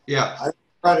 Yeah. I didn't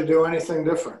try to do anything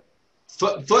different.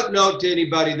 Footnote to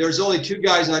anybody, there's only two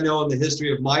guys I know in the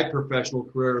history of my professional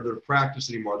career that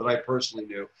practice anymore that I personally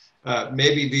knew.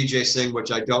 Maybe Vijay Singh,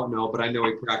 which I don't know, but I know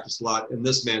he practiced a lot, and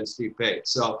this man, Steve Pate.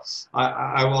 So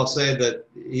I will say that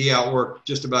he outworked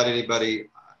just about anybody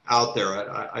out there.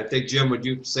 I think, Jim, would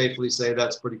you safely say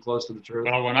that's pretty close to the truth?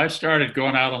 Well, when I started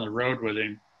going out on the road with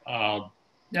him, I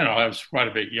was quite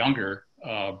a bit younger.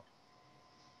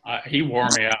 He wore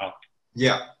me out.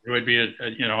 Yeah. It would be,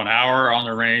 an hour on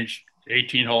the range,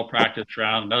 18-hole practice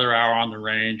round, another hour on the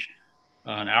range,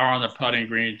 an hour on the putting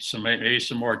green, maybe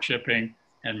some more chipping,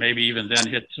 and maybe even then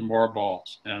hit some more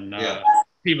balls. And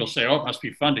people say, oh, it must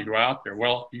be fun to go out there.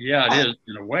 Well, yeah, it is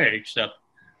in a way, except,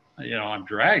 I'm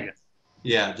dragging.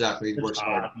 Yeah, exactly. He works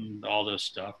hard. And all this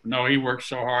stuff. No, he worked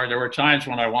so hard. There were times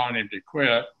when I wanted him to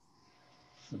quit.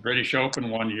 The British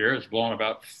Open one year is blowing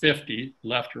about 50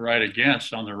 left to right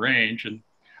against on the range. And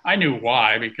I knew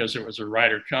why, because it was a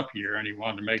Ryder Cup year and he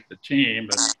wanted to make the team.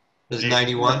 But it was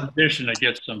 91 position to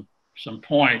get some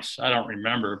points. I don't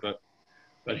remember,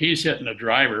 but he's hitting a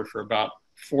driver for about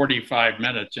 45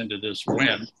 minutes into this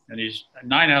win, and he's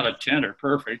 9 out of 10 are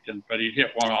perfect, but he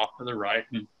hit one off to the right,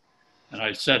 and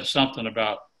I said something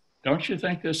about, don't you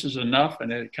think this is enough?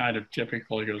 And it kind of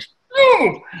typically goes,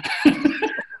 no,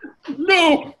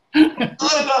 no,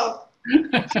 not enough.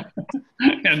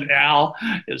 And Al,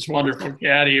 his wonderful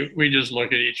caddy, we just look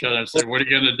at each other and say, what are you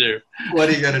going to do? What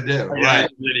are you going to do? Right.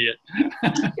 An idiot.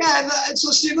 Yeah, and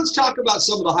so Steve, let's talk about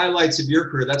some of the highlights of your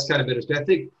career. That's kind of interesting. I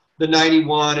think the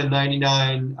 91 and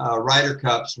 99 Ryder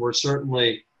Cups were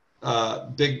certainly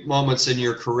big moments in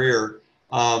your career.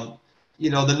 The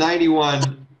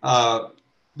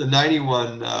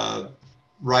 91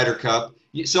 Ryder Cup.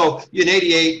 So in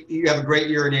 88, you have a great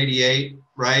year in 88,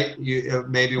 right? You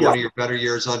maybe one of your better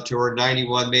years on tour.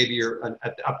 91, maybe you're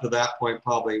up to that point,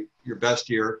 probably your best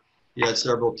year. You had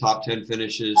several top 10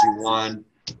 finishes. You won.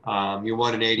 You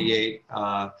won in 88.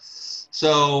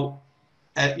 So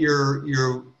at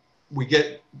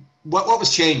what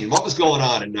was changing? What was going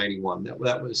on in 91?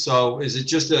 That was, so is it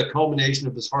just a culmination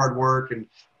of this hard work and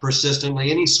persistently?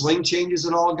 Any swing changes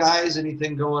at all, guys?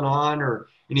 Anything going on or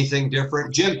anything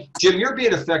different? Jim, you're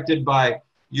being affected by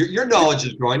your knowledge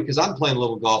is growing because I'm playing a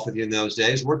little golf with you in those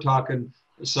days. We're talking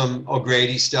some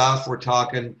O'Grady stuff. We're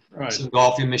talking some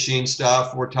golfing machine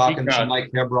stuff. We're talking some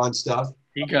Mike Hebron stuff.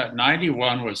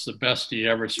 91 was the best he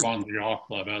ever swung the golf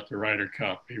club at the Ryder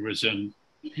Cup. He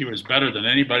was better than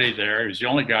anybody there. He was the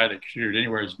only guy that could shoot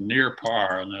anywhere near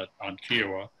par on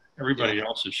Kiowa. Everybody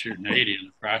else is shooting 80 in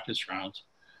the practice rounds.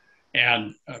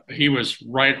 And he was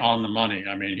right on the money.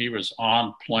 I mean, he was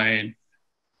on plane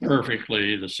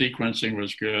perfectly. The sequencing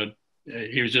was good.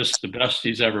 He was just the best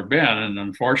he's ever been, and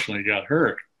unfortunately got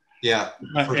hurt. Yeah.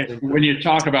 When you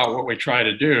talk about what we try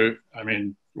to do, I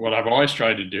mean, what I've always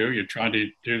tried to do, you're trying to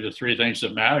do the three things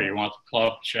that matter. You want the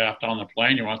club shaft on the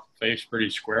plane, you want the face pretty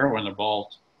square when the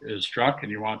ball is struck,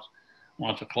 and you want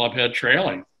the club head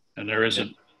trailing. And there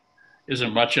isn't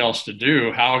much else to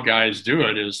do. How guys do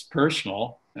it is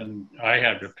personal. And I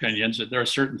have opinions that there are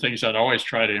certain things I'd always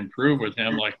try to improve with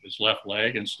him, like his left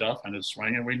leg and stuff and his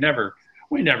swing. And we never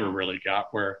really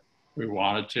got where we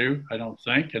wanted to, I don't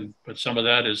think. But some of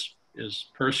that is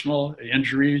personal,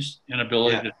 injuries,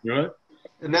 inability to do it.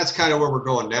 And that's kind of where we're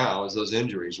going now, is those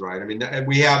injuries, right? I mean,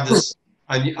 we have this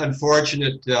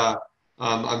unfortunate.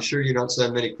 I'm sure you don't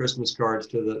send many Christmas cards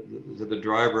to the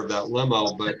driver of that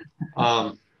limo, but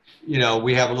you know,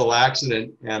 we have a little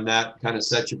accident and that kind of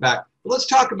sets you back. But let's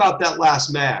talk about that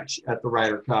last match at the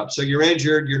Ryder Cup. So you're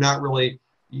injured. You're not really,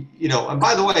 you know, and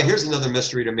by the way, here's another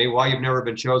mystery to me, why you've never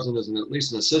been chosen as at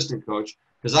least an assistant coach.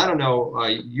 Because I don't know,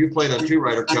 you played on 2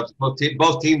 Ryder Cups. Both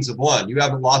teams have won. You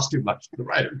haven't lost too much in the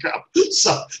Ryder Cup.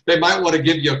 So they might want to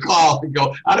give you a call and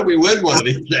go, how do we win one of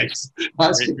these things?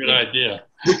 That's a good idea.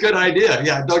 Good idea.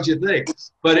 Yeah, don't you think?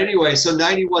 But anyway, so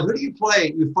 91, who do you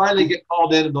play? You finally get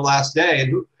called in the last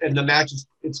day, and the match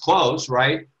it's close,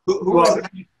 right?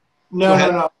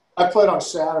 No. I played on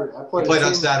Saturday. I played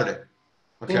on Saturday.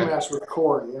 Okay. Team match with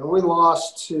Corey, and we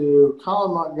lost to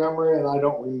Colin Montgomery, and I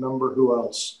don't remember who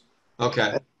else.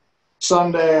 Okay.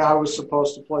 Sunday, I was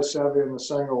supposed to play Seve in the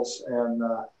singles, and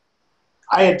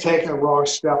I had taken a wrong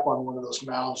step on one of those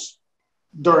mounds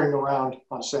during the round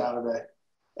on Saturday,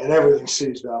 and everything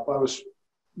seized up. I was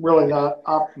really not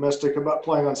optimistic about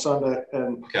playing on Sunday,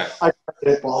 and I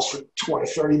hit balls for 20,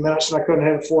 30 minutes, and I couldn't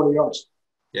hit it 40 yards.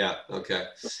 Yeah, okay.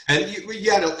 And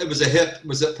it was a hip.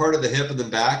 Was it part of the hip and the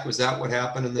back? Was that what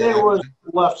happened? It was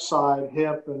left side,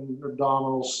 hip and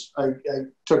abdominals. I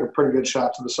took a pretty good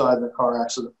shot to the side in the car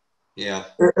accident. Yeah.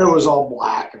 It was all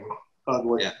black and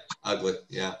ugly. Yeah, ugly,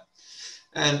 yeah.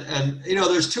 And you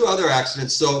know, there's 2 other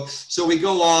accidents. So we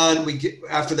go on, we get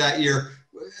after that year,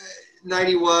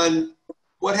 91,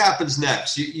 what happens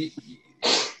next? You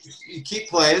keep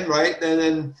playing, right? And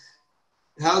then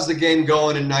how's the game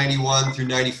going in 91 through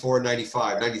 94,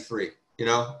 95, 93? You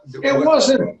know? It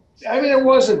wasn't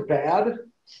bad.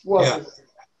 Wasn't.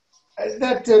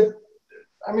 Yeah.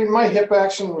 My hip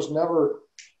action was never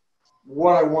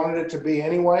what I wanted it to be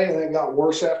anyway, and it got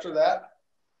worse after that.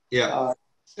 Yeah.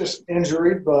 Just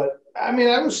injury, but I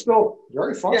was still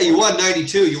very fun. Yeah, you won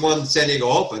 92. You won the San Diego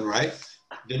Open, right?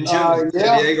 Didn't you? Yeah.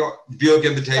 San Diego Buick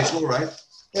Invitational, right?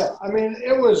 Yeah.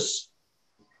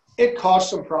 It caused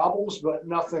some problems, but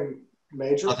nothing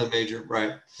major. Nothing major,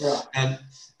 right? Yeah.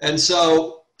 And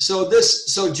so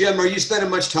Jim, are you spending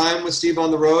much time with Steve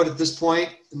on the road at this point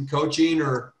in coaching,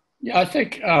 or? Yeah, I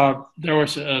think there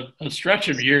was a stretch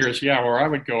of years, where I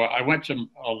would go. I went to an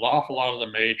awful lot of the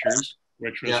majors,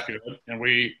 which was good, and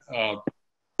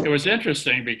it was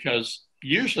interesting because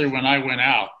usually when I went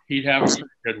out, he'd have a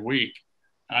good week.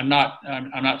 I'm not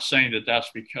saying that that's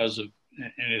because of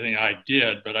anything I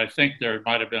did, but I think there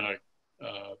might have been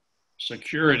a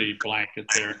security blanket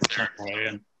there in some way,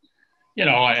 and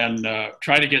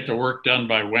try to get the work done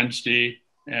by Wednesday.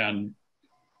 And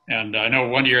I know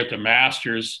one year at the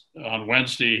Masters on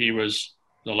Wednesday, he was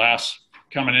the last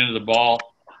coming into the ball.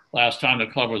 Last time the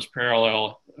club was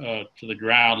parallel to the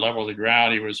ground, level of the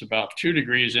ground, he was about 2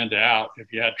 degrees into out.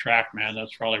 If you had TrackMan,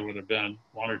 that's probably would have been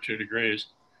 1 or 2 degrees.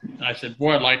 And I said,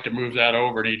 boy, I'd like to move that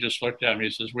over. And he just looked at me.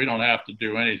 He says, we don't have to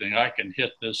do anything. I can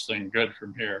hit this thing good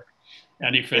from here.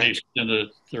 And he finished in the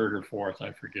 3rd or 4th,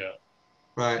 I forget.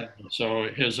 Right. And so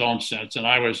his own sense. And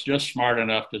I was just smart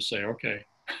enough to say, okay,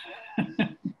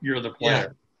 you're the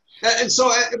player. Yeah. And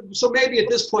so maybe at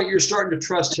this point you're starting to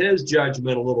trust his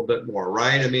judgment a little bit more,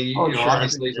 right? Sure.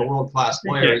 Obviously he's a world-class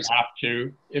player. You have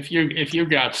to. If you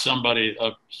got somebody,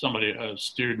 a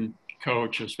student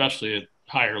coach, especially at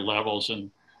higher levels,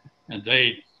 and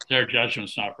their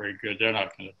judgment's not very good, they're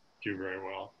not going to do very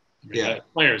well. The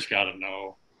player's got to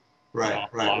know right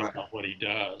about what he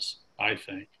does, I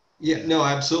think. Yeah, no,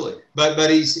 absolutely. But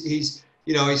he's he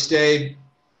stayed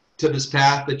to this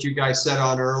path that you guys set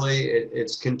on early.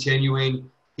 It's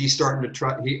continuing. He's starting to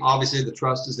trust. Obviously the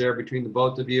trust is there between the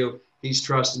both of you. He's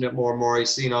trusting it more and more. He's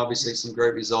seen obviously some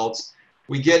great results.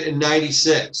 We get in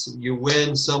 96. You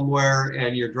win somewhere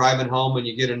and you're driving home and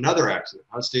you get another accident,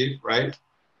 huh, Steve? Right?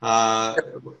 We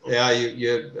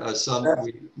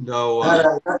know.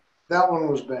 That one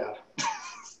was bad.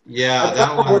 Yeah,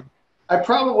 that one. I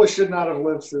probably should not have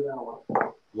lived through that one.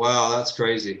 Wow, that's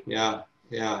crazy. Yeah.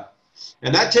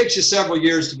 And that takes you several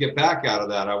years to get back out of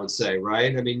that, I would say,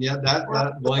 right?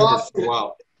 That lingers for a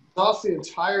while. Off the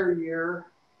entire year,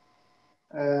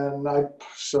 and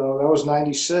so that was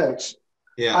 96.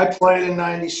 Yeah. I played in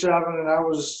 97, and I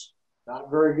was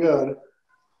not very good.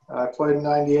 I played in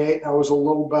 98, and I was a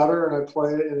little better, and I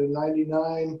played in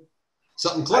 99.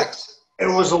 Something clicked. And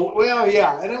it was a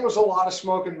lot of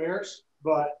smoke and mirrors,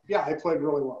 but I played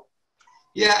really well.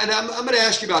 Yeah, and I'm going to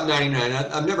ask you about 99.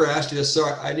 I've never asked you this, so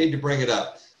I need to bring it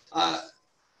up.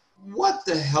 What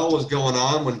the hell was going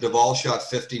on when Duval shot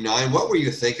 59? What were you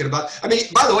thinking about?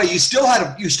 By the way, you still had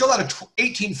a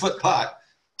 18-foot putt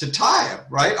to tie him,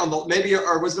 right?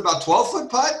 Or was it about 12-foot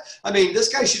putt? This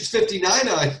guy shoots 59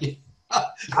 on you.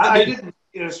 I didn't.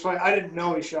 It's funny. I didn't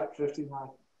know he shot 59.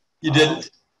 You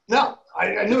didn't? No,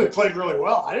 I knew he played really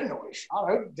well. I didn't know he shot.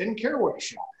 I didn't care what he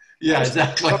shot. Yeah,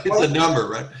 exactly. It's a number,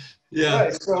 right? Yeah.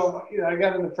 Right. So, I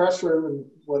got in the press room and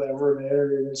whatever, and they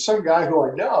interviewed me. Some guy who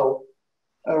I know,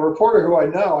 a reporter who I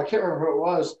know, I can't remember who it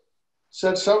was,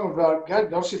 said something about,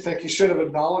 God, don't you think you should have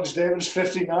acknowledged David's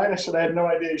 59? I said, I had no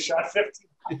idea he shot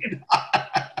 59.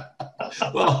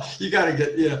 Well, you got to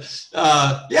get,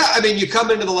 I mean, you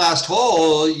come into the last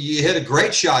hole, you hit a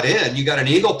great shot in. You got an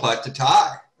eagle putt to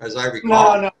tie, as I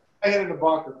recall. No, I hit in the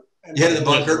bunker. You hit in the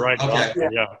bunker? Right, okay.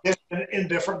 Yeah. An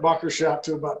indifferent bunker shot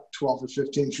to about 12 or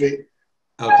 15 feet.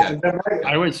 Okay.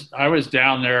 I was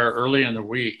down there early in the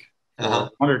week for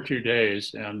 1 or 2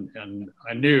 days, and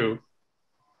I knew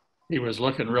he was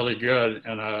looking really good.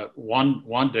 And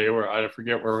one day where I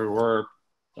forget where we were,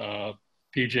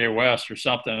 PGA West or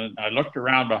something, and I looked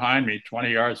around behind me,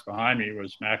 20 yards behind me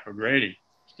was Mac O'Grady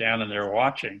standing there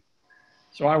watching.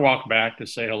 So I walked back to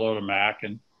say hello to Mac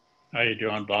and how you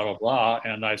doing, blah, blah, blah.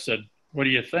 And I said, what do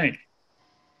you think?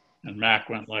 And Mac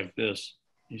went like this.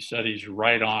 He said, he's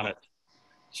right on it.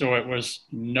 So it was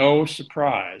no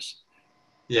surprise.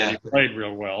 Yeah. He played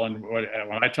real well. And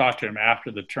when I talked to him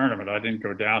after the tournament, I didn't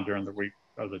go down during the week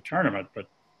of the tournament, but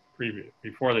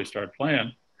before they started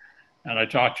playing. And I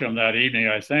talked to him that evening,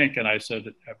 I think, and I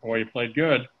said, boy, you played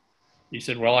good. He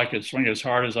said, well, I could swing as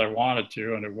hard as I wanted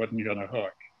to, and it wasn't going to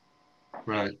hook.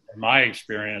 Right. In my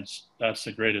experience, that's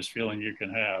the greatest feeling you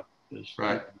can have, is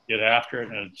get after it,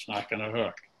 and it's not going to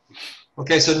hook.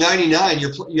 Okay, so 99,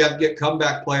 you have to get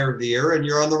comeback player of the year, and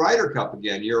you're on the Ryder Cup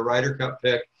again. You're a Ryder Cup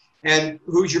pick. And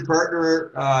who's your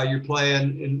partner you're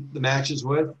playing in the matches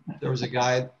with? There was a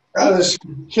guy. This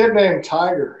kid named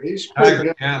Tiger. He's pretty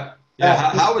good. Yeah.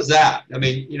 Yeah, how was that? I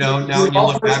mean, now when you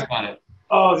look back on it.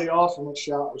 Oh, the ultimate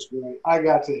shot was great. I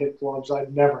got to hit clubs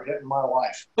I'd never hit in my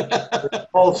life.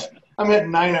 I'm hitting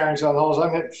 9 irons on holes.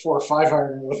 I'm hitting 4 or 5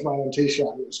 irons with my own tee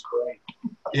shot. It was great.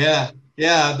 Yeah,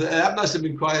 that must have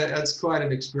been that's quite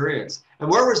an experience. And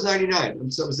where was 99?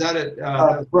 And so was that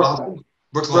at Brooklyn,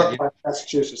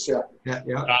 Massachusetts. Yeah.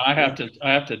 I have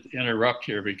to interrupt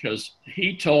here because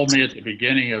he told me at the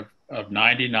beginning of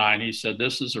 99, he said,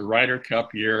 this is a Ryder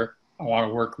Cup year. I want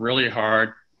to work really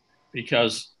hard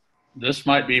because this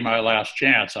might be my last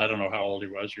chance. I don't know how old he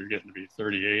was. You're getting to be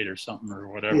 38 or something or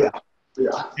whatever.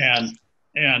 Yeah. And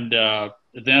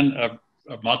then a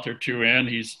month or two in,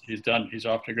 he's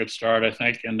off to a good start, I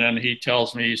think. And then he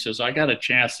tells me, he says, I got a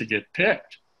chance to get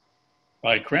picked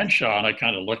by Crenshaw. And I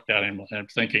kind of looked at him and I'm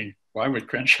thinking, why would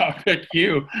Crenshaw pick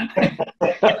you?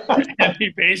 And he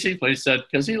basically said,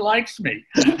 because he likes me.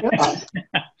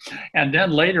 And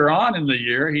then later on in the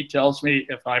year, he tells me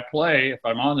if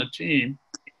I'm on the team,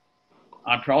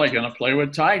 I'm probably going to play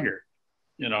with Tiger,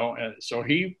 And so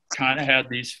he kind of had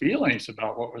these feelings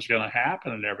about what was going to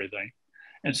happen and everything.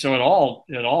 And so it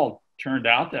all turned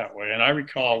out that way. And I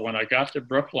recall when I got to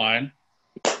Brookline,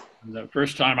 the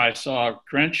first time I saw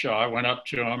Crenshaw, I went up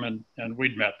to him and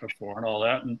we'd met before and all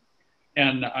that.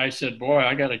 And I said, boy,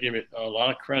 I got to give it a lot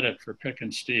of credit for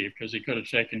picking Steve because he could have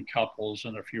taken Couples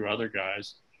and a few other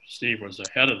guys. Steve was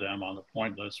ahead of them on the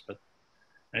point list,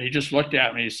 and he just looked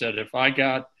at me. He said, if I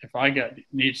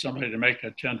need somebody to make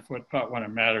a 10-foot putt when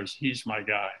it matters, he's my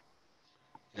guy.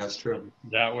 That's true.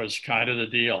 That was kind of the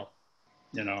deal,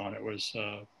 and it was.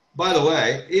 By the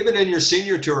way, even in your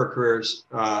senior tour careers,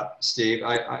 Steve,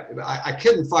 I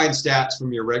couldn't find stats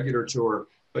from your regular tour,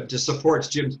 but just supports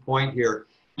Jim's point here.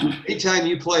 Anytime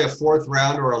you play a 4th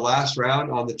round or a last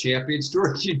round on the Champions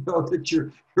Tour, you know that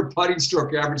your putting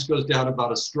stroke average goes down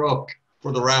about a stroke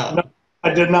for the round. No,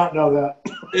 I did not know that.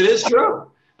 It is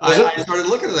true. I started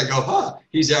looking at it. I go,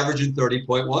 he's averaging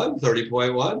 30.1,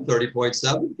 30.1,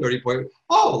 30.7, 30.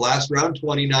 Last round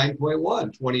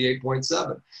 29.1,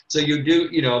 28.7. So you do,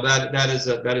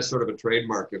 that is sort of a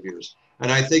trademark of yours.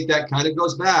 And I think that kind of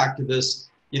goes back to this,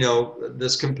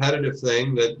 this competitive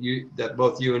thing that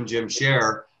both you and Jim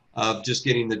share of just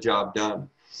getting the job done.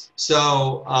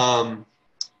 So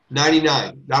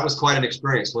 99, that was quite an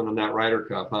experience winning that Ryder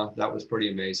Cup, huh? That was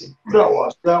pretty amazing. That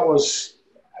was,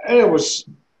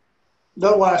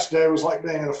 that last day was like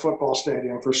being in a football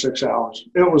stadium for 6 hours.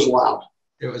 It was loud.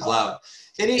 It was loud.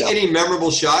 Any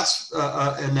memorable shots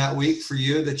in that week for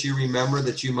you that you remember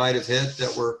that you might have hit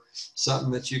that were something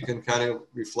that you can kind of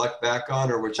reflect back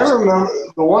on, or which? I remember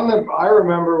the one that I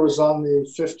remember was on the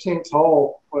 15th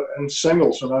hole in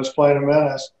singles when I was playing in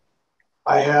Menace.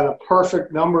 I had a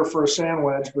perfect number for a sand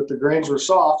wedge, but the greens were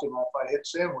soft, and if I hit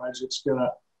sand wedge, it's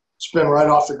gonna spin right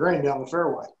off the green down the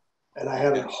fairway. And I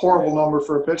had a horrible number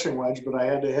for a pitching wedge, but I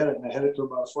had to hit it, and I hit it to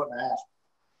about 1.5 feet.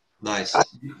 Nice. I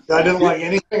didn't like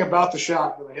anything about the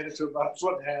shot, but I hit it to about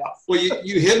 1.5 feet. Well,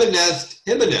 you Jimenez.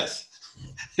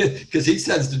 because he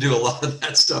tends to do a lot of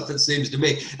that stuff, it seems to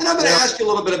me. And I'm going to ask you a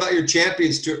little bit about your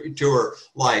Champions Tour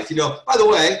life. You know, by the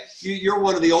way, you're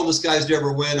one of the oldest guys to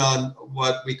ever win on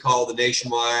what we call the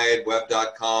nationwide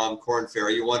web.com Corn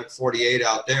Ferry. You won at 48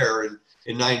 out there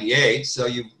in 98, so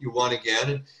you won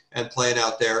again and playing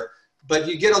out there. But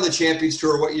you get on the Champions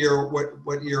Tour. What year?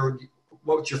 What year?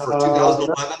 What was your first?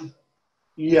 2011.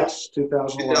 Yes,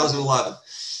 2011.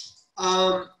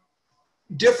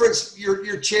 Difference,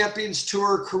 your Champions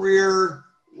Tour career,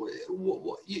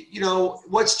 you know,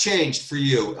 what's changed for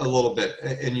you a little bit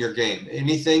in your game?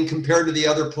 Anything compared to the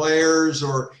other players,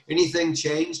 or anything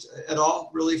changed at all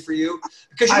really for you?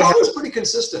 Because you're always pretty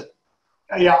consistent.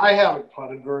 Yeah, I haven't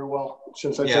putted very well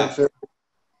since I turned 50.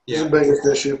 It's the biggest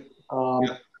issue.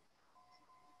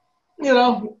 You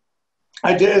know,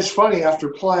 I did. It's funny, after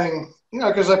playing, you know,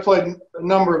 because I played a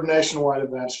number of nationwide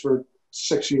events for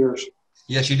 6 years.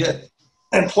 Yes, you did.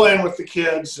 And playing with the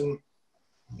kids, and,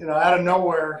 you know, out of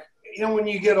nowhere, you know, when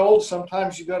you get old,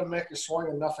 sometimes you got to make a swing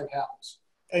and nothing happens,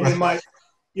 and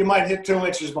you might hit 2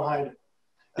 inches behind it.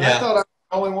 And I thought I was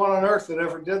the only one on earth that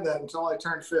ever did that until I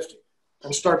turned 50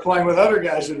 and start playing with other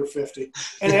guys that are 50,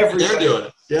 and they're doing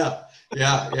it. Yeah,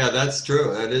 that's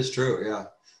true. That is true. Yeah.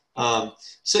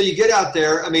 So you get out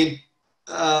there. I mean,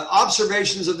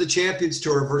 observations of the Champions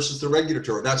Tour versus the regular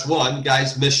tour. That's one.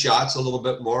 Guys miss shots a little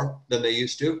bit more than they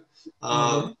used to.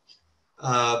 Let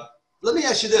me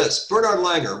ask you this: Bernhard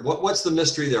Langer. What's the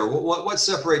mystery there? What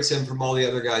separates him from all the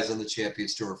other guys on the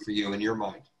Champions Tour for you, in your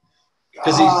mind?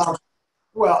 Because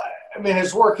well, I mean,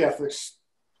 his work ethics.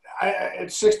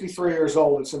 At 63 years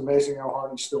old, it's amazing how hard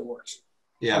he still works.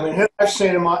 Yeah. I mean, I've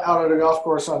seen him out at a golf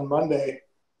course on Monday,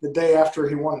 the day after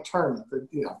he won a tournament,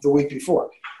 the week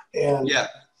before, and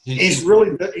he's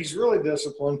really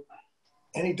disciplined,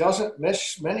 and he doesn't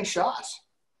miss many shots.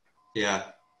 Yeah,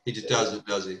 he just doesn't,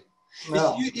 does he?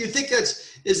 No. You think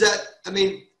I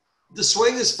mean, the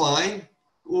swing is fine.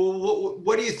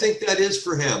 What do you think that is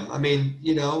for him? I mean,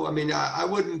 you know, I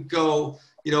wouldn't go,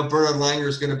 you know, Bernhard Langer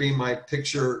is going to be my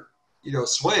picture, you know,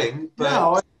 swing. But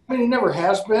no, I mean, he never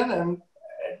has been. And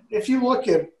if you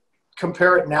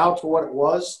compare it now to what it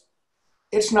was,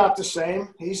 it's not the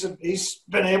same. He's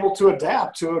been able to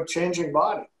adapt to a changing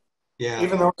body. Yeah.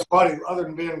 Even though his body, other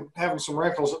than having some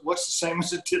wrinkles, it looks the same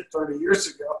as it did 30 years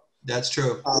ago. That's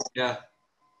true. Yeah.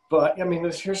 But, I mean,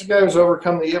 here's a guy who's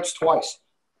overcome the yips twice.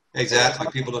 Exactly.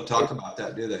 People don't talk about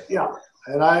that, do they? Yeah.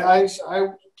 And I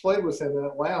played with him in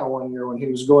Atlanta one year when he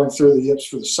was going through the yips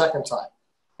for the second time.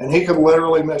 And he could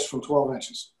literally miss from 12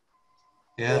 inches.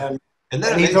 Yeah. And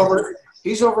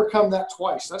he's overcome that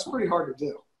twice. That's pretty hard to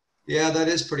do. Yeah, that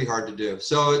is pretty hard to do.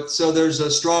 So there's a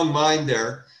strong mind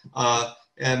there,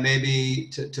 and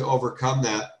maybe to overcome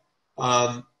that.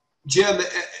 Jim,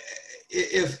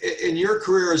 if in your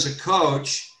career as a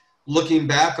coach, looking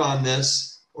back on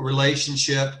this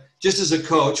relationship, just as a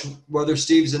coach, whether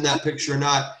Steve's in that picture or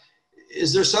not,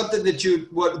 is there something that you'd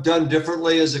done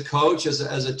differently as a coach, as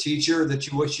a teacher, that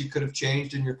you wish you could have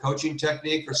changed in your coaching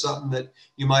technique, or something that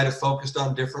you might have focused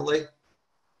on differently?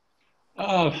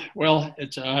 Well,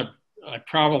 it's I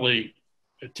probably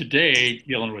today,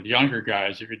 dealing with younger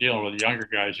guys, if you're dealing with younger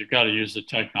guys, you've got to use the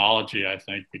technology, I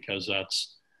think, because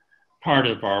that's part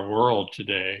of our world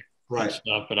today. Right. And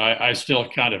stuff, but I still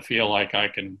kind of feel like I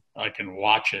can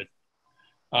watch it.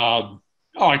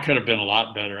 I could have been a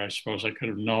lot better, I suppose. I could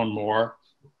have known more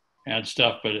and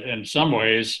stuff. But in some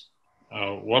ways,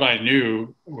 what I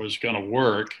knew was going to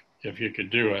work if you could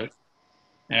do it.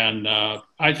 And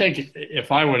I think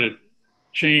if I would have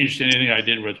changed anything I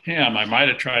did with him, I might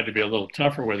have tried to be a little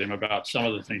tougher with him about some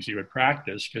of the things he would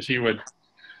practice, because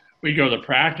we'd go to the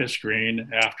practice green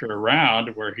after a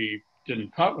round where he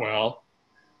didn't putt well,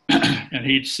 and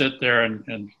he'd sit there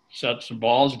and set some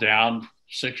balls down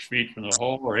 6 feet from the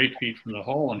hole or 8 feet from the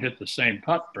hole and hit the same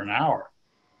putt for an hour.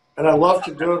 And I love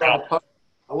to do it on a putt.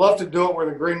 I love to do it where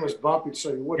the green was bumpy,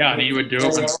 so you wouldn't. Yeah, and he would do it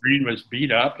when the green was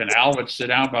beat up, and Al would sit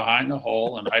down behind the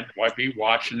hole, and I'd be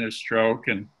watching his stroke,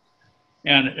 and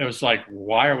it was like,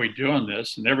 why are we doing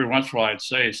this? And every once in a while I'd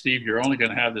say, Steve, you're only going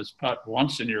to have this putt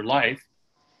once in your life.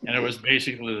 And it was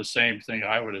basically the same thing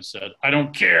I would have said. I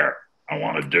don't care. I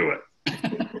want to do it.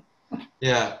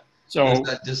 Yeah. So,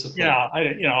 that discipline. Yeah,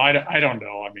 I don't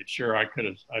know. I mean, sure, I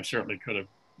certainly could have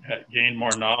gained more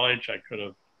knowledge. I could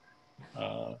have,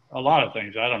 a lot of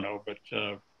things, I don't know, but,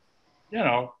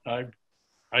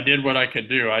 I did what I could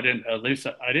do. I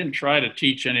didn't try to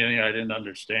teach anything I didn't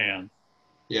understand.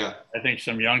 Yeah. I think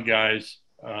some young guys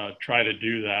try to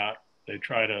do that. They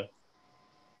try to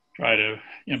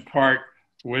impart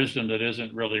wisdom that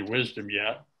isn't really wisdom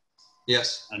yet.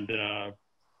 Yes. And,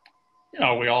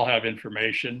 we all have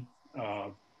information.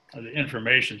 the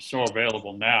information is so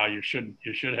available now. You should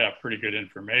have pretty good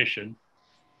information,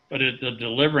 but the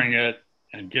delivering it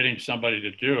and getting somebody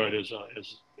to do it is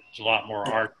a lot more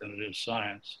art than it is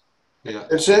science. Yeah,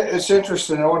 it's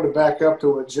interesting. I wanted to back up to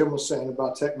what Jim was saying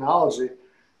about technology,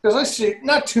 because I see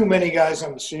not too many guys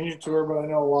on the senior tour, but I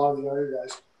know a lot of the other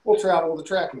guys will travel with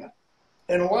the TrackMan.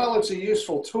 And while it's a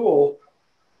useful tool,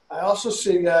 I also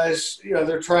see guys,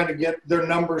 they're trying to get their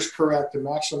numbers correct to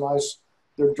maximize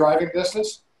their driving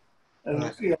distance. And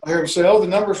I hear them say, "Oh, the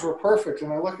numbers were perfect."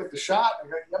 And I look at the shot, and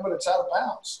I go, "Yeah, but it's out of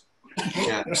bounds."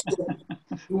 Yeah.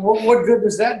 What good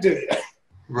does that do you?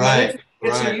 Right.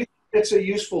 It's a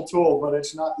useful tool, but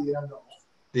it's not the end all.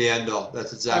 The end all.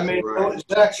 That's exactly right.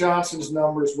 Zach Johnson's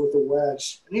numbers with the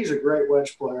wedge, and he's a great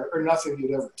wedge player, are nothing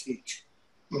you'd ever teach.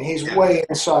 I mean, he's way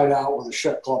inside out with a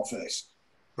shut club face.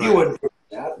 Right. You wouldn't do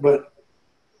that, but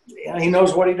he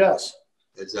knows what he does.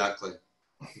 Exactly.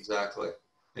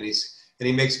 And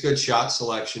he makes good shot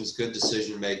selections, good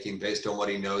decision making based on what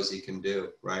he knows he can do.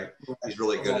 Right. He's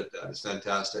really good at that. It's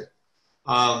fantastic.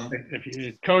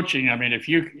 Coaching, I mean, if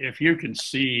you can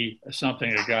see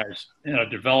something a guy's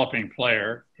developing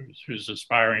player who's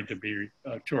aspiring to be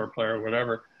a tour player or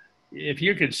whatever, if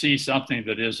you can see something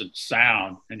that isn't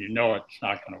sound and it's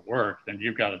not going to work, then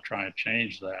you've got to try and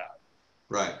change that.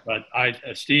 Right. But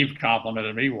Steve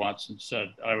complimented me once and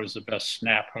said I was the best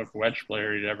snap hook wedge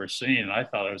player he'd ever seen, and I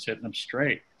thought I was hitting them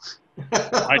straight.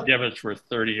 My divots were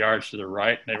 30 yards to the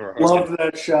right, and they were hooking. Loved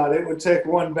that shot. It would take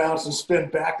one bounce and spin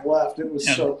back left. It was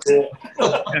so cool.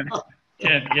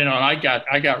 and I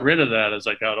got rid of that as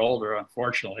I got older,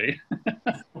 unfortunately.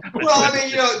 Well, I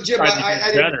mean, Jim,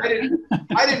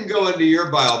 I didn't go into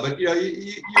your bio, but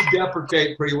you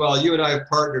deprecate pretty well. You and I have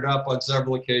partnered up on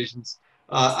several occasions.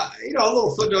 A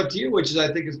little footnote to you, which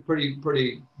I think is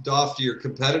pretty doff to your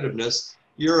competitiveness.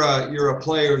 You're a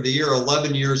player of the year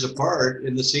 11 years apart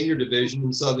in the senior division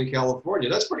in Southern California.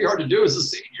 That's pretty hard to do as a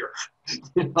senior.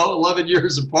 11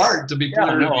 years apart to be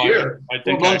player of the year. I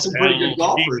think I some pretty good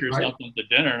golfers, or something at the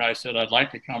dinner, and I said I'd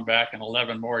like to come back in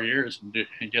 11 more years and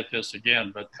get this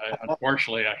again. But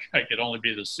unfortunately, I could only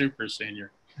be the super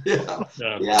senior. Yeah.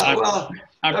 Well,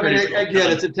 I mean,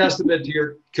 again, it's a testament to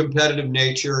your competitive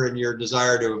nature and your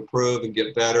desire to improve and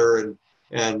get better,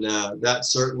 and that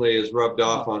certainly is rubbed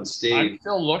off on Steve. I'm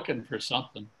still looking for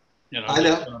something, I know.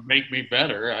 That's going to make me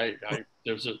better.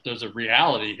 There's a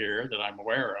reality here that I'm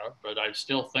aware of, but I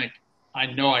still think I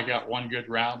know I got one good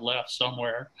round left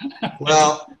somewhere.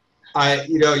 Well,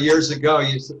 years ago,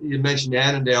 you mentioned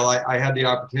Annandale. I had the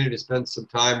opportunity to spend some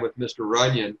time with Mr.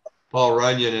 Runyon, Paul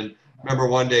Runyon, and remember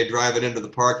one day driving into the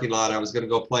parking lot, I was going to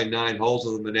go play 9 holes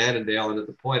with him in Annandale, and at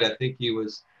the point, I think he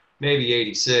was maybe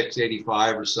 86,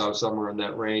 85 or so, somewhere in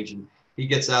that range, and he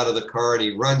gets out of the car and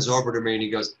he runs over to me and he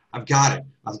goes, I've got it.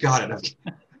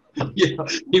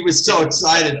 He was so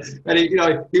excited, and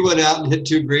he went out and hit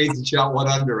 2 greens and shot 1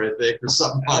 under, I think, or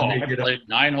something. I played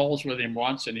 9 holes with him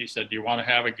once, and he said, "Do you want to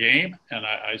have a game?" And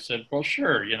I said, "Well,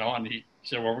 sure." And he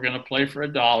said, "Well, we're going to play for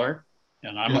 $1."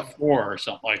 And I'm a 4 or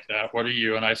something like that. What are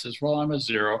you? And I says, well, I'm a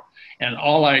 0. And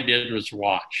all I did was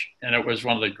watch. And it was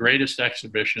one of the greatest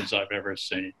exhibitions I've ever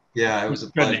seen. Yeah, it was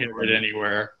a couldn't hit it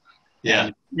anywhere.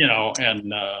 Yeah.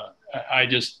 And,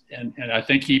 I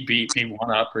think he beat me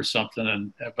 1 up or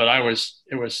something. But it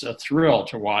was a thrill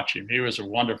to watch him. He was a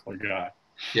wonderful guy.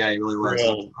 Yeah, he really was.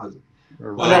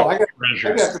 I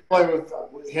got to play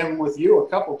with him with you a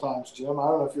couple times, Jim. I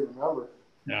don't know if you remember.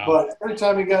 Yeah. But every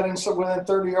time he got in within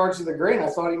 30 yards of the green, I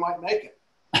thought he might make it.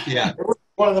 Yeah. It was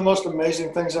one of the most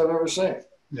amazing things I've ever seen.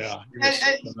 Yeah. He was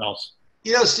something else.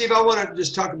 Steve, I want to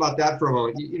just talk about that for a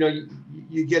moment.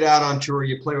 You get out on tour,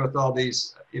 you play with all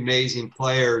these amazing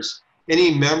players.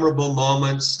 Any memorable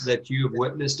moments that you've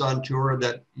witnessed on tour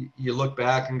that you look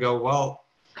back and go, well,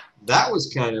 that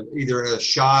was kind of either a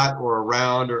shot or a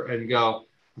round, and go,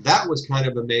 that was kind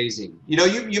of amazing.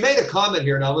 You made a comment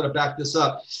here, and I'm going to back this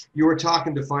up. You were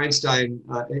talking to Feinstein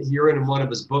here in one of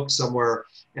his books somewhere,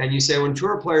 and you say when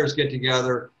tour players get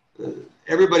together,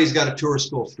 everybody's got a tour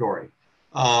school story.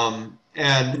 And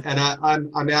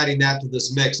I'm adding that to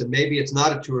this mix, and maybe it's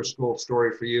not a tour school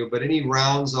story for you, but any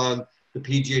rounds on the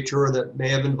PGA Tour that may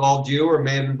have involved you or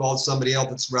may have involved somebody else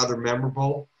that's rather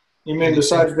memorable? You mean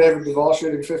besides David Duval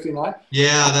shooting 59?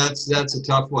 Yeah, that's a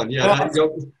tough one. Yeah.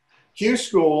 Q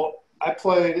School, I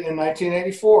played in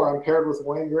 1984. I'm paired with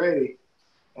Wayne Grady.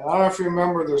 And I don't know if you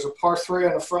remember, there's a par 3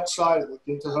 on the front side of the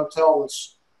Quinta Hotel.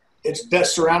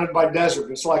 It's surrounded by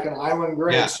desert. It's like an island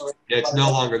grade. Yeah, it's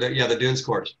no longer there. Yeah, the Dunes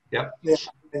course. Yep. Yeah,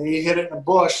 and he hit it in a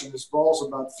bush, and his ball's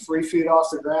about 3 feet off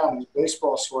the ground. He's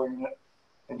baseball swinging it,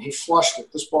 and he flushed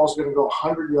it. This ball's going to go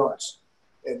 100 yards.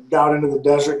 It got into the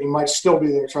desert. He might still be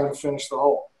there trying to finish the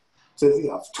hole.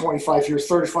 to 25 years,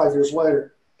 35 years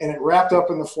later, and it wrapped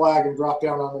up in the flag and dropped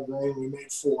down on the green. We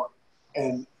made 4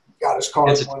 and got his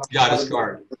card. Got his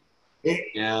card.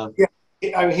 Yeah.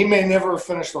 I mean, he may never have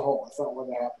finished the hole. I thought when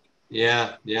that happened.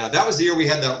 Yeah. That was the year we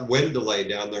had that wind delay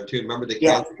down there too. Remember they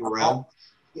canceled the round?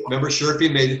 Yeah. Remember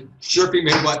Sherpy made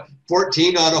what,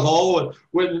 14 on a hole and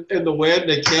went in the wind.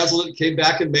 They canceled it, came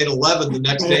back and made 11 the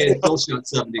next day and still shot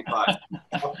 75.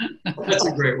 That's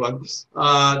a great one.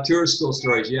 Tour school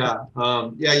stories, yeah.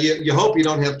 You hope you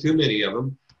don't have too many of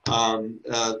them.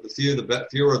 The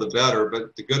fewer the better,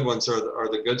 but the good ones are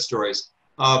the good stories.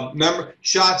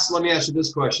 Shots. Let me ask you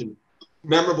this question: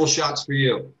 memorable shots for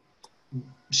you?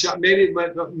 Maybe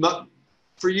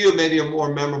for you, maybe a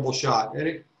more memorable shot.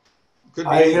 Could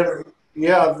be.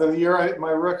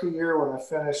 My rookie year when I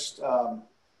finished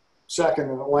second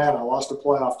in Atlanta, I lost a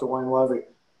playoff to Wayne Levy.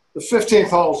 The 15th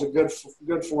hole was a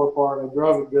good 4-part. I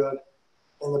drove it good,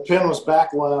 and the pin was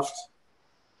back left.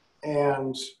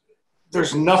 And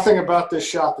there's nothing about this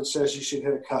shot that says you should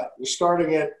hit a cut. You're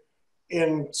starting it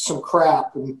in some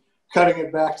crap and cutting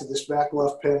it back to this back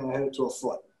left pin and hit it to a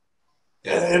foot.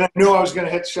 Yeah. And I knew I was going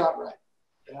to hit the shot right.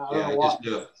 I don't know why. Just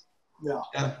do it. Yeah.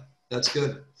 That's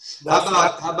good.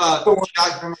 How about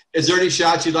shot, is there any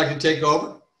shots you'd like to take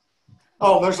over?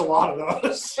 Oh, there's a lot of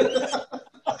those.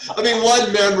 I mean,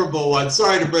 one memorable one.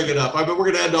 Sorry to bring it up. I mean,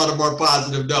 we're going to end on a more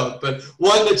positive note, but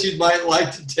one that you might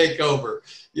like to take over.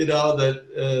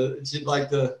 That you'd like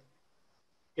to.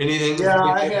 Anything? Yeah,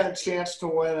 I had a chance to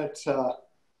win at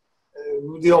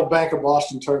the old Bank of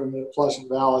Boston tournament at Pleasant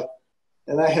Valley,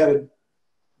 and I had a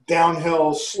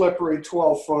downhill, slippery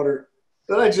 12-footer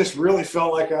that I just really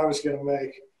felt like I was going to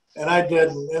make, and I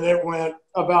didn't, and it went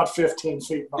about 15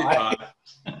 feet by.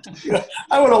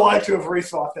 I would have liked to have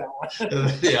rethought that one.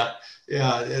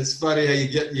 Yeah, it's funny how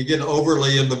you get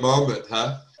overly in the moment,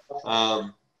 huh?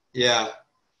 Yeah.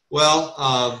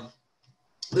 Well,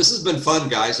 this has been fun,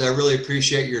 guys. I really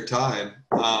appreciate your time.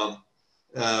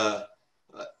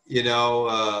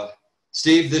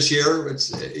 Steve, this year,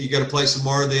 you got to play some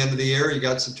more at the end of the year? You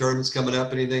got some tournaments coming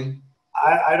up, anything?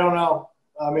 I don't know.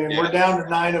 I mean, we're down to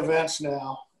 9 events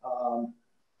now.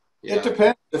 It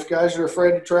depends. If guys are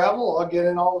afraid to travel, I'll get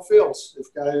in all the fields. If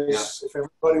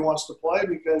everybody wants to play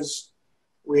because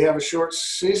we have a short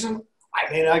season, I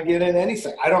may not get in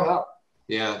anything. I don't know.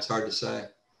 Yeah, it's hard to say.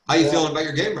 How you feeling about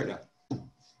your game right now?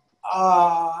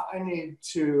 I need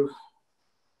to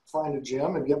find a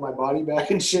gym and get my body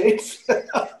back in shape.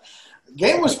 The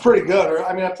game was pretty good.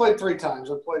 I mean, I played 3 times.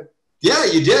 Yeah,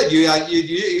 you did.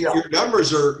 Your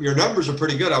numbers are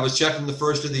pretty good. I was checking the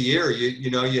first of the year.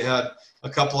 You had a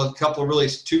couple of really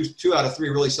two out of 3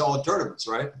 really solid tournaments,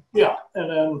 right? Yeah, and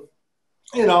then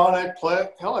and I played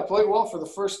well for the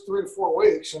first 3 to 4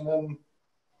 weeks, and then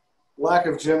lack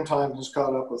of gym time has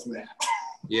caught up with me.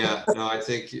 Yeah, no, I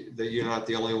think that you're not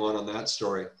the only one on that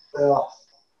story. Yeah.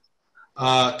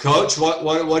 Coach,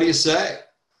 what do you say?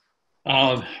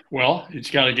 Well, he's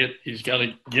got to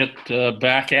get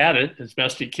back at it as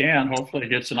best he can. Hopefully, he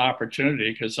gets an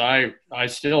opportunity because I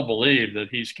still believe that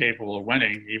he's capable of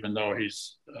winning, even though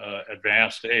he's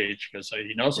advanced age, because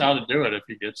he knows how to do it if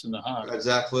he gets in the hunt.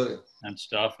 Exactly. And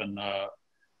stuff. And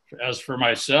as for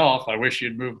myself, I wish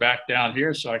you'd move back down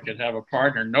here so I could have a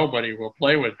partner. Nobody will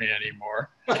play with me anymore.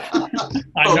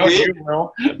 I know you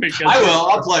will. Because I will.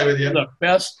 I'll play with you. The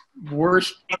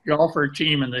worst golfer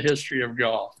team in the history of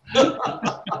golf.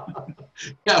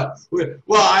 Yeah.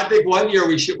 Well, I think one year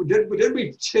did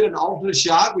we hit an alternate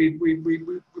shot? We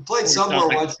played somewhere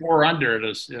once. 4 under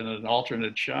in an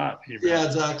alternate shot. Yeah,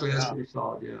 exactly. That's pretty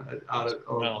solid. Yeah.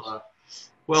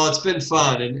 Well, it's been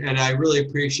fun, and I really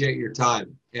appreciate your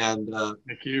time and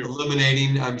thank you.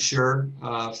 Illuminating, I'm sure,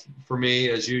 for me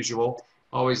as usual.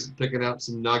 Always picking up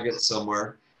some nuggets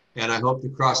somewhere, and I hope to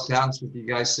cross paths with you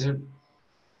guys soon.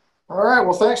 All right.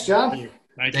 Well, thanks, John.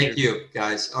 Thank you,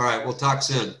 guys. All right. We'll talk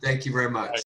soon. Thank you very much.